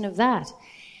sensation of that.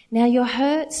 Now, your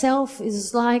hurt self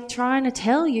is like trying to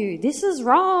tell you, this is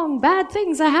wrong, bad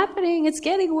things are happening, it's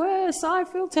getting worse, I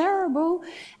feel terrible,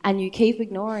 and you keep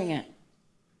ignoring it.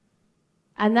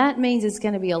 And that means it's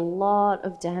going to be a lot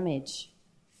of damage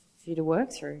for you to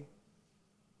work through.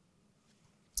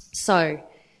 So,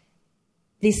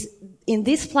 in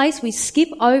this place, we skip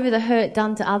over the hurt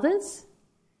done to others,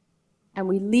 and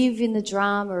we live in the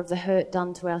drama of the hurt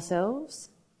done to ourselves.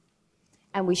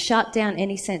 And we shut down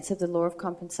any sense of the law of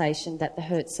compensation that the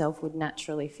hurt self would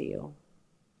naturally feel.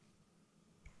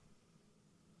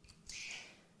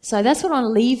 So that's what I'll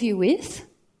leave you with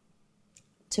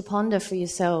to ponder for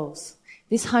yourselves.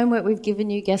 This homework we've given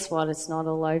you, guess what? It's not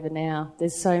all over now.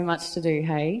 There's so much to do,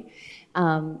 hey?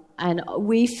 And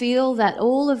we feel that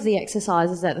all of the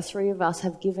exercises that the 3 of us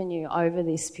have given you over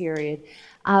this period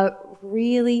are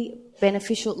really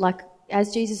beneficial. Like,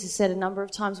 as Jesus has said a number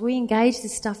of times, we engage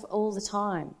this stuff all the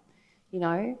time, you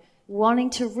know, wanting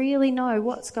to really know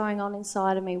what's going on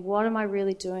inside of me. What am I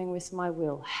really doing with my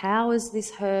will? How is this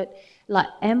hurt? Like,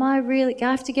 I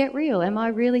have to get real. Am I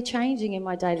really changing in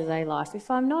my day-to-day life?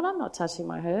 If I'm not touching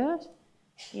my hurt,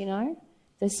 you know.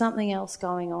 There's something else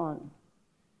going on.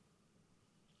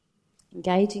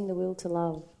 Engaging the will to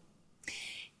love.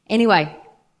 Anyway,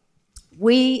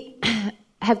 we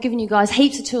have given you guys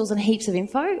heaps of tools and heaps of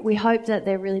info. We hope that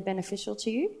they're really beneficial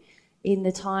to you in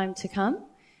the time to come.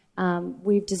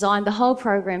 We've designed the whole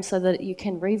program so that you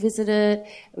can revisit it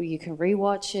or you can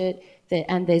rewatch it.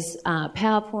 And there's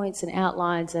PowerPoints and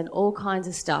outlines and all kinds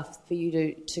of stuff for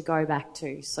you to go back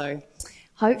to. So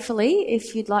hopefully,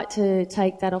 if you'd like to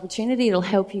take that opportunity, it'll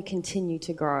help you continue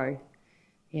to grow.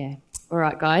 Yeah. All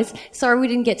right, guys. Sorry we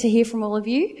didn't get to hear from all of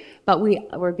you, but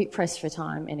we're a bit pressed for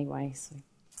time anyway. So,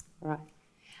 all right.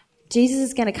 Jesus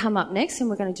is going to come up next and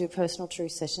we're going to do a personal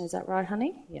truth session. Is that right,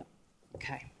 honey? Yeah.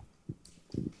 Okay.